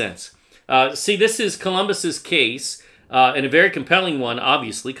makes sense. See, this is Columbus's case, and a very compelling one,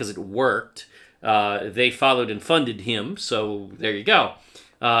 obviously, because it worked. They followed and funded him, so there you go.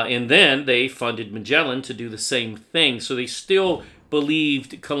 And then they funded Magellan to do the same thing, so they still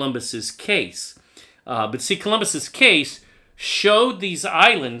believed Columbus's case. But see, Columbus's case showed these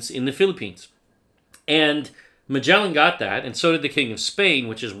islands in the Philippines. And Magellan got that, and so did the King of Spain,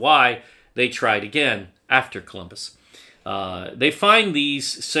 which is why they tried again after Columbus. They find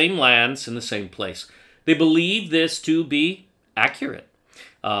these same lands in the same place. They believe this to be accurate.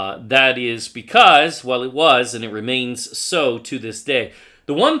 That is because, well, it was, and it remains so to this day.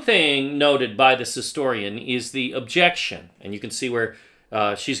 The one thing noted by this historian is the objection, and you can see where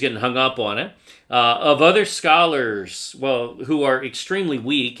she's getting hung up on it, of other scholars, well, who are extremely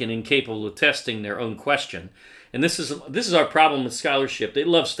weak and incapable of testing their own question. And this is our problem with scholarship. It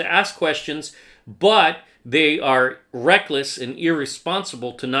loves to ask questions, but they are reckless and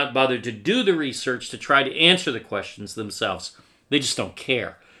irresponsible to not bother to do the research to try to answer the questions themselves. They just don't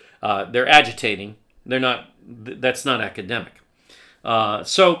care. They're agitating. They're not. That's not academic.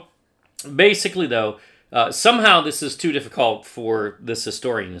 So basically, though, somehow this is too difficult for this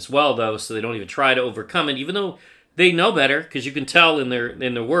historian as well, though, so they don't even try to overcome it, even though they know better, because you can tell in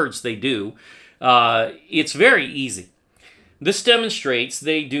their words they do. It's very easy. This demonstrates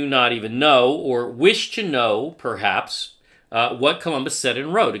they do not even know or wish to know, perhaps, what Columbus said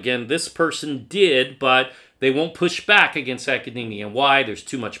and wrote. Again, this person did, but they won't push back against academia. Why? There's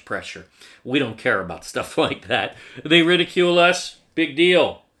too much pressure. We don't care about stuff like that. They ridicule us. Big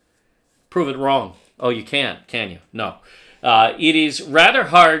deal. Prove it wrong. Oh, you can't, can you? No. It is rather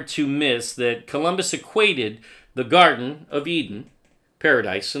hard to miss that Columbus equated the Garden of Eden,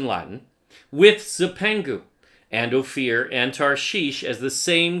 paradise in Latin, with Zipangu and Ophir and Tarshish as the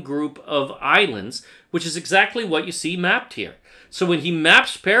same group of islands, which is exactly what you see mapped here. So when he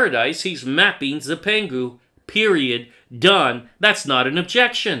maps paradise, he's mapping Zipangu, period, done. That's not an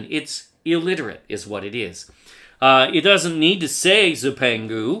objection. It's illiterate, is what it is. It doesn't need to say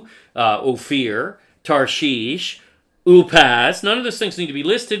Zipangu, Ophir, Tarshish, Upaz. None of those things need to be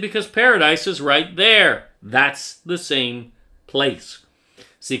listed because paradise is right there. That's the same place.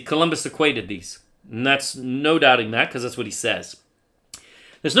 See, Columbus equated these. And that's no doubting that because that's what he says.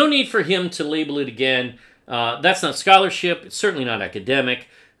 There's no need for him to label it again. That's not scholarship. It's certainly not academic.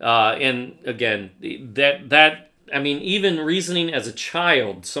 And again, I mean, even reasoning as a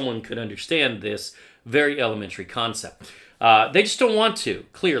child, someone could understand this very elementary concept. They just don't want to,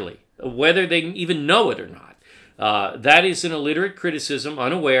 clearly, whether they even know it or not. That is an illiterate criticism,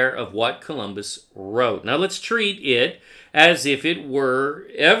 unaware of what Columbus wrote. Now, let's treat it as if it were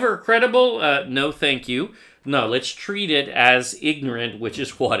ever credible. No, thank you. No, let's treat it as ignorant, which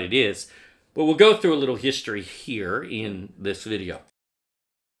is what it is. But we'll go through a little history here in this video.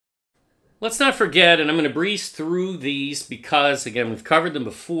 Let's not forget, and I'm going to breeze through these because, again, we've covered them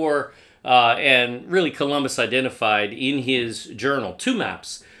before, and really Columbus identified in his journal 2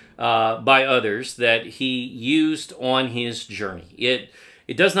 maps by others that he used on his journey.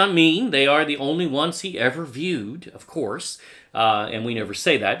 It does not mean they are the only ones he ever viewed, of course, and we never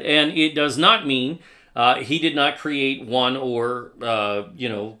say that. And it does not mean he did not create one or, own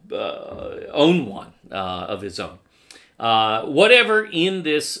one of his own. Whatever in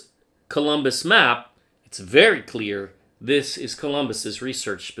this Columbus map, it's very clear this is Columbus's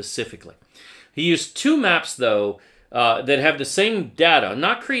research specifically. He used 2 maps, though, that have the same data,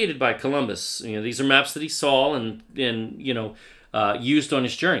 not created by Columbus. You know, these are maps that he saw and used on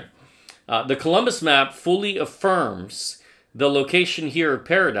his journey. The Columbus map fully affirms the location here of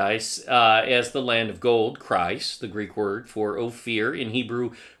paradise as the land of gold, Christ, the Greek word for Ophir. In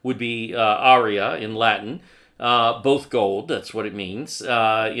Hebrew would be aria in Latin. Both gold, that's what it means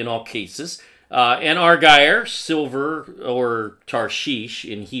in all cases. And Argire, silver, or Tarshish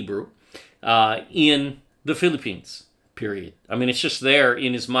in Hebrew, in the Philippines, period. I mean, it's just there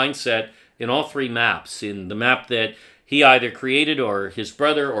in his mindset in all 3 maps. In the map that he either created or his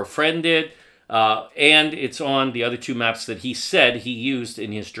brother or friend did, and it's on the other 2 maps that he said he used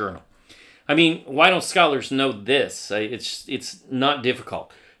in his journal. I mean, why don't scholars know this? It's not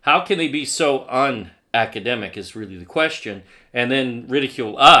difficult. How can they be so unacademic is really the question, and then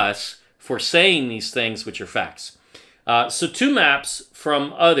ridicule us for saying these things which are facts. So 2 maps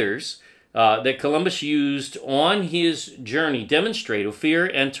from others that Columbus used on his journey demonstrate Ophir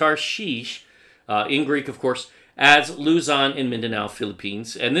and Tarshish, in Greek, of course, as Luzon and Mindanao,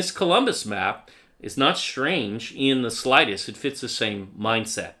 Philippines. And this Columbus map is not strange in the slightest. It fits the same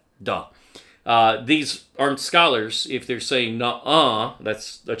mindset. Duh. These aren't scholars if they're saying nuh-uh.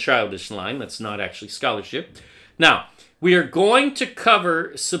 That's a childish line. That's not actually scholarship. Now, we are going to cover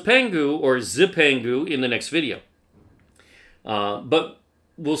Sipengu or Zipengu in the next video. But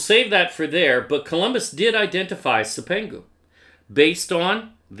we'll save that for there. But Columbus did identify Sipengu based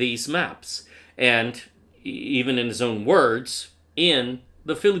on these maps. And even in his own words, in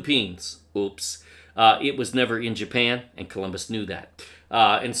the Philippines. Oops. It was never in Japan, and Columbus knew that.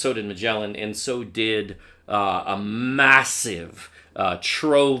 And so did Magellan, and so did a massive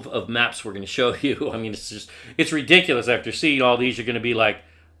trove of maps we're going to show you. I mean, it's ridiculous. After seeing all these, you're going to be like,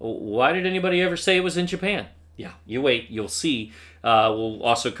 why did anybody ever say it was in Japan? Yeah, you wait, you'll see. We'll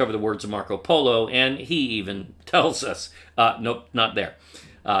also cover the words of Marco Polo, and he even tells us, nope, not there.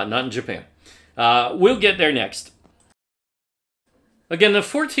 Not in Japan. We'll get there next. Again, the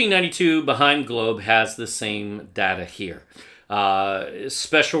 1492 Behind Globe has the same data here.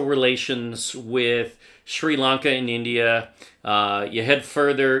 Special relations with Sri Lanka and India. You head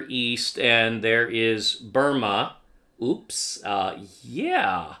further east, and there is Burma. Oops.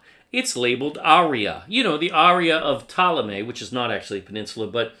 Yeah. It's labeled Aria. You know, the Aria of Ptolemy, which is not actually a peninsula,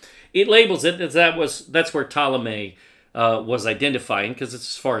 but it labels it as that's where Ptolemy was identifying, because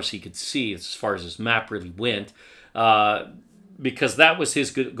it's as far as he could see. It's as far as his map really went. Because that was his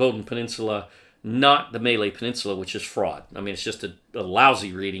Golden Peninsula, not the Malay Peninsula, which is fraud. I mean, it's just a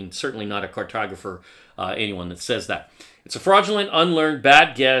lousy reading, certainly not a cartographer, anyone that says that. It's a fraudulent, unlearned,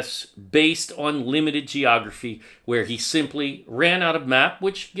 bad guess based on limited geography, where he simply ran out of map,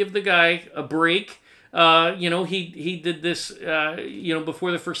 which, give the guy a break. You know, he did this, you know,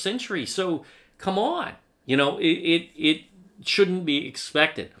 before the 1st century. So, come on. You know, it shouldn't be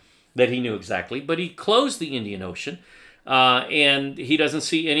expected that he knew exactly, but he closed the Indian Ocean. And he doesn't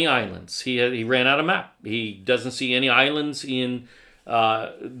see any islands. He ran out of map. He doesn't see any islands in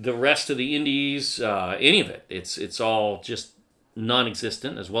the rest of the Indies, any of it. It's all just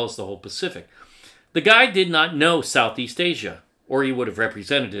non-existent, as well as the whole Pacific. The guy did not know Southeast Asia, or he would have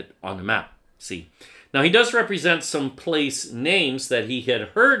represented it on the map. See, now he does represent some place names that he had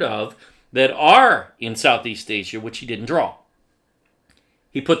heard of that are in Southeast Asia, which he didn't draw.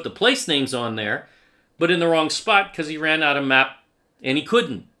 He put the place names on there, but in the wrong spot because he ran out of map, and he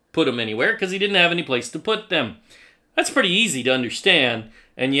couldn't put them anywhere because he didn't have any place to put them. That's pretty easy to understand,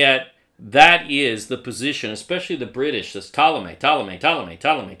 and yet that is the position, especially the British. This Ptolemy. You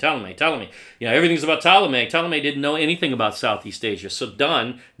know, everything's about Ptolemy. Ptolemy didn't know anything about Southeast Asia. So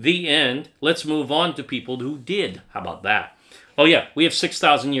done. The end. Let's move on to people who did. How about that? Oh yeah, we have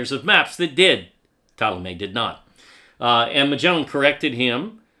 6,000 years of maps that did. Ptolemy did not. And Magellan corrected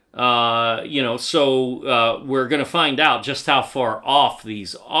him. You know, so we're going to find out just how far off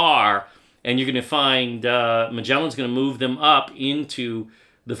these are, and you're going to find Magellan's going to move them up into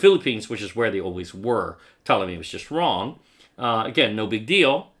the Philippines, which is where they always were. Ptolemy was just wrong. Again, no big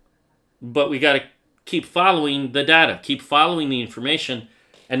deal, but we got to keep following the data, keep following the information,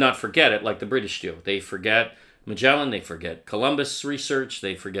 and not forget it like the British do. They forget Magellan, they forget Columbus research,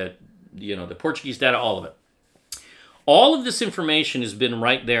 they forget, you know, the Portuguese data, all of it. All of this information has been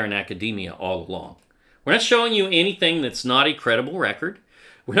right there in academia all along. We're not showing you anything that's not a credible record.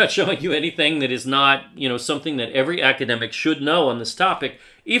 We're not showing you anything that is not, you know, something that every academic should know on this topic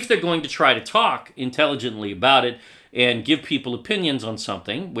if they're going to try to talk intelligently about it and give people opinions on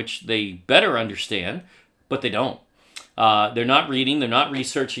something, which they better understand, but they don't. They're not reading, they're not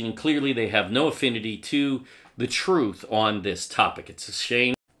researching, and clearly they have no affinity to the truth on this topic. It's a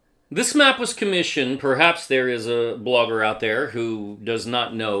shame. This map was commissioned. Perhaps there is a blogger out there who does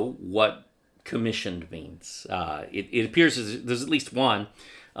not know what commissioned means. It appears there's at least one.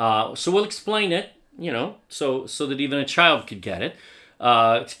 So we'll explain it, you know, so that even a child could get it.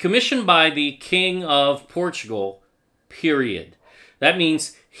 It's commissioned by the King of Portugal, period. That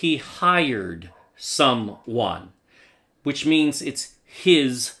means he hired someone, which means it's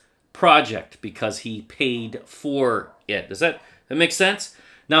his project because he paid for it. Does that make sense?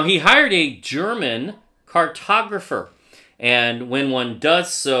 Now, he hired a German cartographer, and when one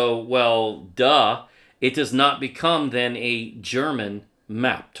does so, well, duh, it does not become then a German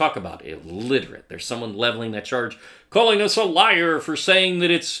map. Talk about illiterate. There's someone leveling that charge, calling us a liar for saying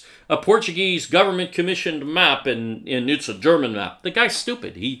that it's a Portuguese government-commissioned map and it's a German map. The guy's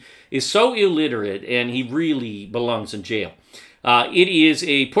stupid. He is so illiterate, and he really belongs in jail. It is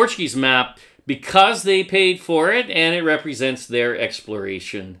a Portuguese map because they paid for it, and it represents their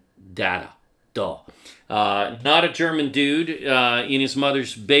exploration data. Duh. Not a German dude in his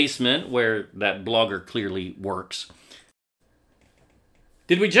mother's basement where that blogger clearly works.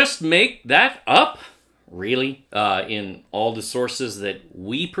 Did we just make that up? Really? In all the sources that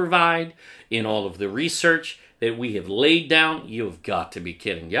we provide, in all of the research that we have laid down, you've got to be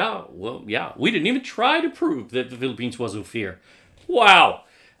kidding. Yeah, well, yeah. We didn't even try to prove that the Philippines was Ophir. Wow.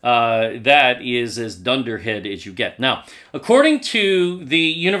 That is as dunderhead as you get. Now, according to the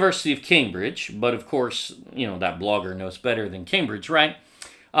University of Cambridge, but of course, you know, that blogger knows better than Cambridge, right?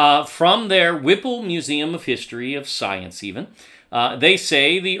 From their Whipple Museum of History of Science even, they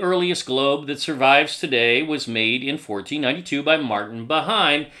say the earliest globe that survives today was made in 1492 by Martin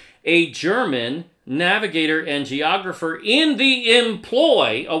Behaim, a German navigator and geographer in the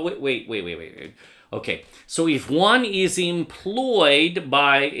employ... Oh, wait. Okay, so if one is employed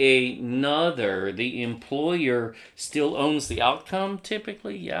by another, the employer still owns the outcome,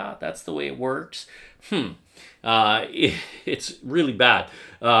 typically? Yeah, that's the way it works. It's really bad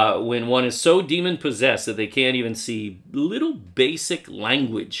when one is so demon-possessed that they can't even see little basic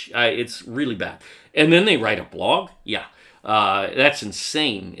language. It's really bad. And then they write a blog? Yeah, that's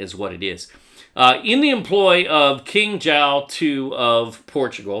insane is what it is. In the employ of King João II of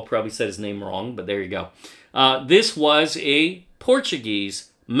Portugal, probably said his name wrong, but there you go. This was a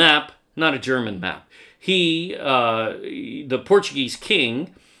Portuguese map, not a German map. He, the Portuguese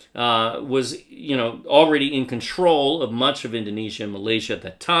king, was, you know, already in control of much of Indonesia and Malaysia at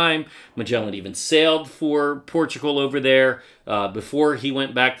that time. Magellan even sailed for Portugal over there before he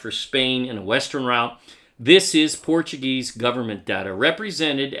went back for Spain in a western route. This is Portuguese government data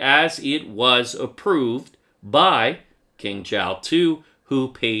represented as it was approved by King João II, who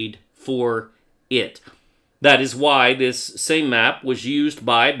paid for it. That is why this same map was used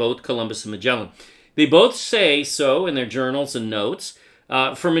by both Columbus and Magellan. They both say so in their journals and notes.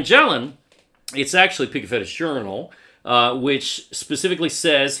 For Magellan, it's actually Pigafetta's journal, which specifically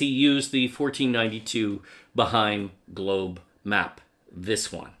says he used the 1492 Behaim globe map.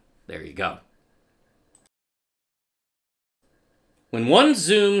 This one. There you go. When one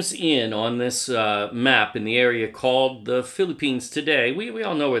zooms in on this map in the area called the Philippines today, we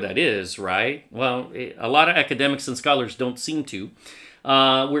all know where that is, right? Well, a lot of academics and scholars don't seem to.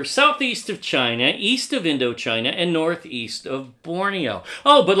 We're southeast of China, east of Indochina, and northeast of Borneo.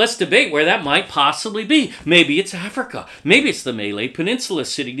 Oh, but let's debate where that might possibly be. Maybe it's Africa. Maybe it's the Malay Peninsula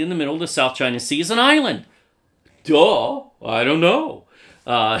sitting in the middle of the South China Sea as an island. Duh, I don't know.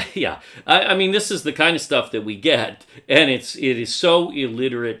 Yeah, I mean, this is the kind of stuff that we get, and it is so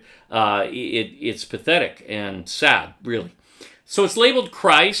illiterate, it's pathetic and sad, really. So it's labeled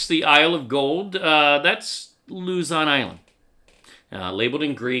Christ, the Isle of Gold. That's Luzon Island. Labeled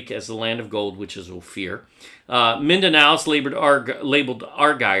in Greek as the land of gold, which is Ophir. Mindanao is labeled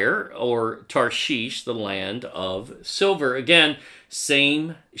Argyre, or Tarshish, the land of silver. Again,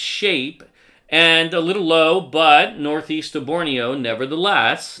 same shape. And a little low, but northeast of Borneo,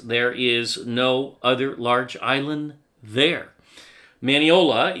 nevertheless, there is no other large island there.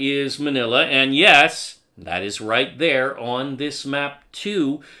 Maniola is Manila, and yes, that is right there on this map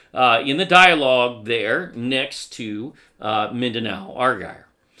too, in the dialogue there next to Mindanao, Argyre.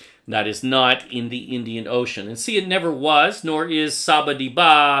 That is not in the Indian Ocean. And see, it never was, nor is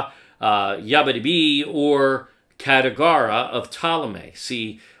Sabadiba, Yabadibi, or Catagara of Ptolemy.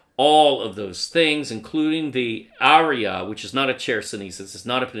 See, all of those things, including the area, which is not a Chersonesus, it's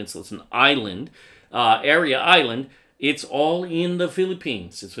not a peninsula, it's an island, area island, it's all in the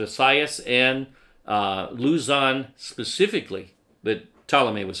Philippines. It's Visayas and Luzon specifically that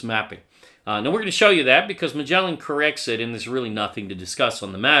Ptolemy was mapping. Now we're going to show you that because Magellan corrects it and there's really nothing to discuss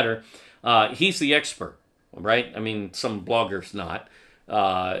on the matter. He's the expert, right? I mean, some bloggers not.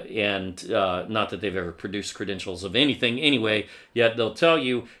 Not that they've ever produced credentials of anything anyway, yet they'll tell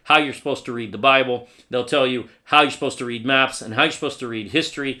you how you're supposed to read the Bible, they'll tell you how you're supposed to read maps, and how you're supposed to read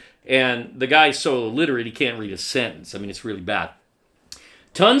history, and the guy's so illiterate he can't read a sentence. I mean, it's really bad.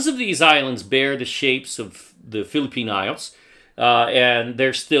 Tons of these islands bear the shapes of the Philippine Isles, and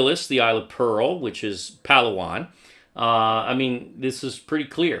their stillest, the Isle of Pearl, which is Palawan. I mean, this is pretty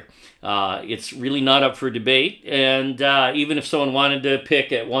clear. It's really not up for debate, and even if someone wanted to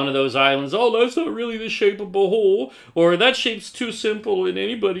pick at one of those islands, oh, that's not really the shape of Bohol, or that shape's too simple and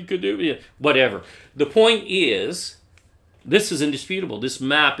anybody could do it, whatever. The point is, this is indisputable. This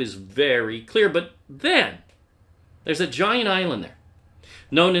map is very clear, but then there's a giant island there,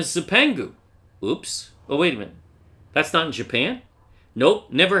 known as Zipangu. Oops. Oh, wait a minute. That's not in Japan?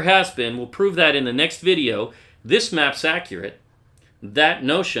 Nope, never has been. We'll prove that in the next video. This map's accurate. That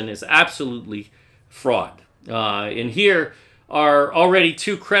notion is absolutely fraud. And here are already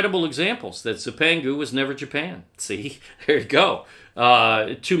two credible examples that Zipangu was never Japan. See, there you go.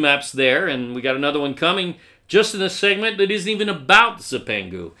 Two maps there, and we got another one coming just in this segment that isn't even about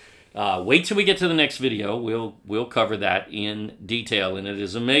Zipangu. Wait till we get to the next video. We'll cover that in detail, and it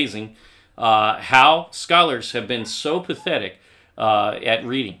is amazing how scholars have been so pathetic at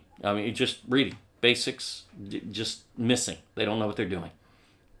reading. I mean, just reading. Basics, just missing. They don't know what they're doing.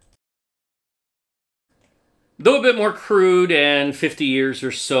 Though a bit more crude and 50 years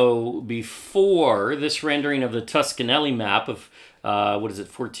or so before this rendering of the Tuscanelli map of, what is it,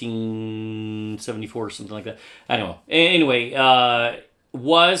 1474 or something like that? I don't know. Anyway,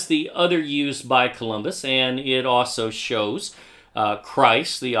 was the other used by Columbus, and it also shows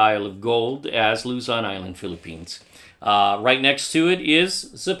Christ, the Isle of Gold, as Luzon Island, Philippines. Right next to it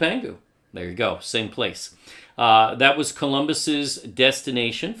is Zipangu. There you go, same place. That was Columbus's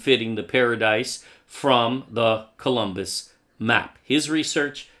destination, fitting the paradise from the Columbus map. His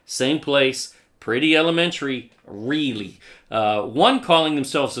research, same place, pretty elementary, really. One calling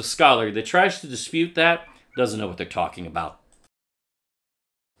themselves a scholar that tries to dispute that doesn't know what they're talking about.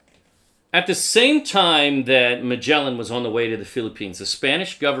 At the same time that Magellan was on the way to the Philippines, the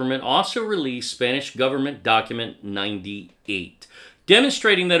Spanish government also released Spanish Government Document 98,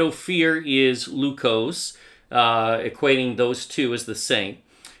 demonstrating that Ophir is Lucos, equating those two as the same,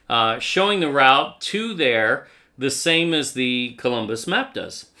 showing the route to there the same as the Columbus map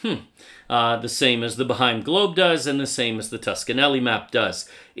does. The same as the Behind Globe does, and the same as the Tuscanelli map does.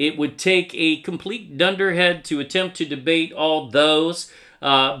 It would take a complete dunderhead to attempt to debate all those,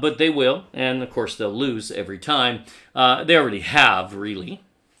 but they will, and of course they'll lose every time. They already have, really.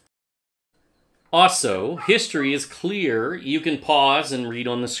 Also, history is clear. You can pause and read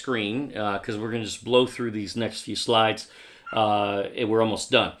on the screen, because we're going to just blow through these next few slides, and we're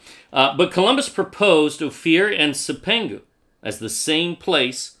almost done. But Columbus proposed Ophir and Zipangu as the same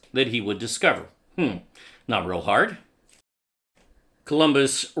place that he would discover. Not real hard.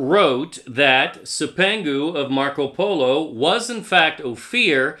 Columbus wrote that Zipangu of Marco Polo was in fact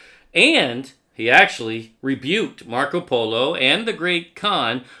Ophir, and he actually rebuked Marco Polo and the Great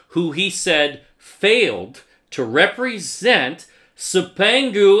Khan, who he said failed to represent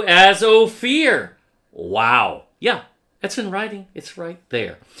Zipangu as Ophir. Wow. Yeah, that's in writing. It's right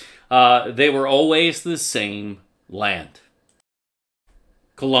there. They were always the same land.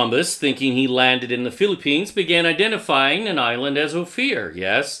 Columbus, thinking he landed in the Philippines, began identifying an island as Ophir.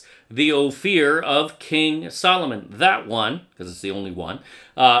 Yes, the Ophir of King Solomon. That one, because it's the only one,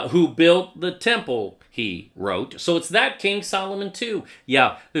 who built the temple, he wrote. So it's that King Solomon too.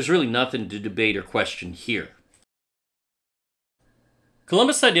 Yeah, there's really nothing to debate or question here.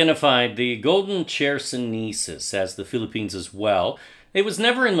 Columbus identified the Golden Chersonesus as the Philippines as well. It was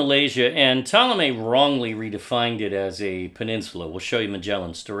never in Malaysia, and Ptolemy wrongly redefined it as a peninsula. We'll show you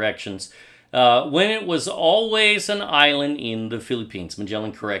Magellan's directions. When it was always an island in the Philippines.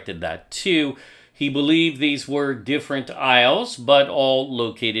 Magellan corrected that too. He believed these were different isles, but all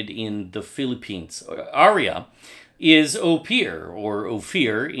located in the Philippines. Aria is Opir, or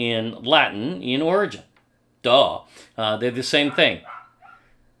Ophir in Latin in origin. Duh. They're the same thing.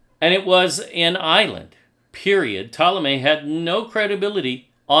 And it was an island. Period. Ptolemy had no credibility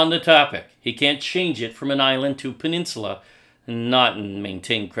on the topic. He can't change it from an island to peninsula and not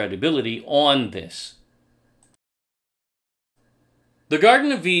maintain credibility on this. The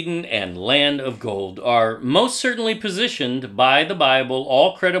Garden of Eden and Land of Gold are most certainly positioned by the Bible,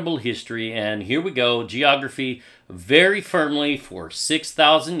 all credible history, and here we go, geography, very firmly for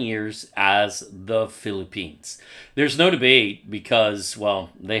 6,000 years as the Philippines. There's no debate because, well,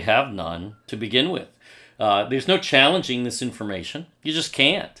 they have none to begin with. There's no challenging this information. You just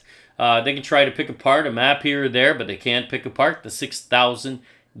can't. They can try to pick apart a map here or there, but they can't pick apart the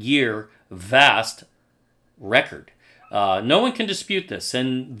 6,000-year vast record. No one can dispute this,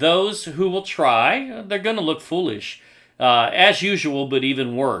 and those who will try, they're going to look foolish, as usual, but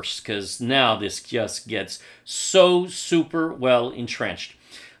even worse, because now this just gets so super well entrenched.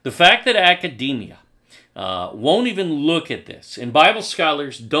 The fact that academia won't even look at this, and Bible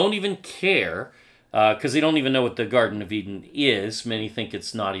scholars don't even care, because they don't even know what the Garden of Eden is. Many think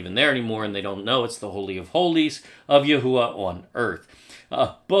it's not even there anymore, and they don't know it's the Holy of Holies of Yahuwah on earth.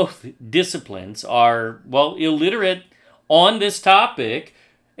 Both disciplines are, well, illiterate on this topic,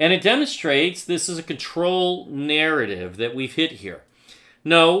 and it demonstrates this is a control narrative that we've hit here.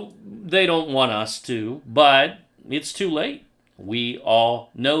 No, they don't want us to, but it's too late. We all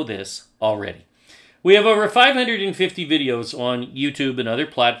know this already. We have over 550 videos on YouTube and other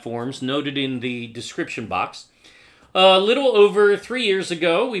platforms noted in the description box. A little over 3 years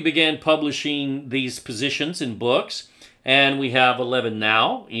ago, we began publishing these positions in books, and we have 11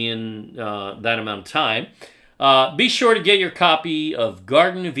 now in that amount of time. Be sure to get your copy of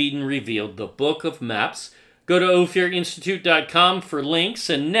Garden of Eden Revealed, the Book of Maps. Go to ophirainstitute.com for links.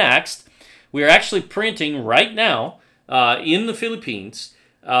 And next, we are actually printing right now in the Philippines,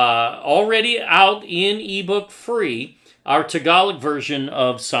 already out in ebook free, our Tagalog version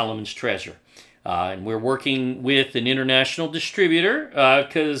of Solomon's Treasure. And we're working with an international distributor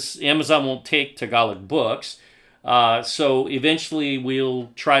because Amazon won't take Tagalog books. So eventually we'll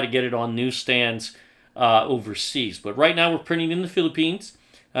try to get it on newsstands overseas. But right now we're printing in the Philippines,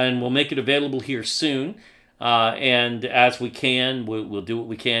 and we'll make it available here soon. And as we can, we'll do what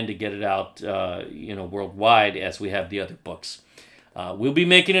we can to get it out, worldwide as we have the other books. We'll be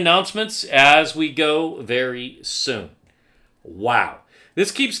making announcements as we go very soon. Wow.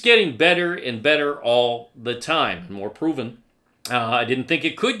 This keeps getting better and better all the time, and more proven. I didn't think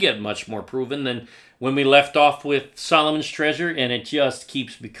it could get much more proven than when we left off with Solomon's Treasure, and it just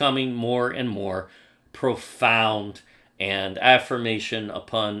keeps becoming more and more profound and affirmation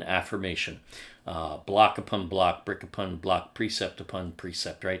upon affirmation. Block upon block, brick upon block, precept upon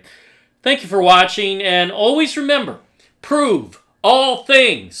precept, right? Thank you for watching, and always remember, prove all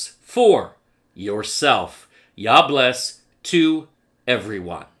things for yourself. Yah bless to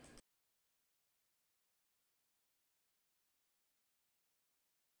everyone.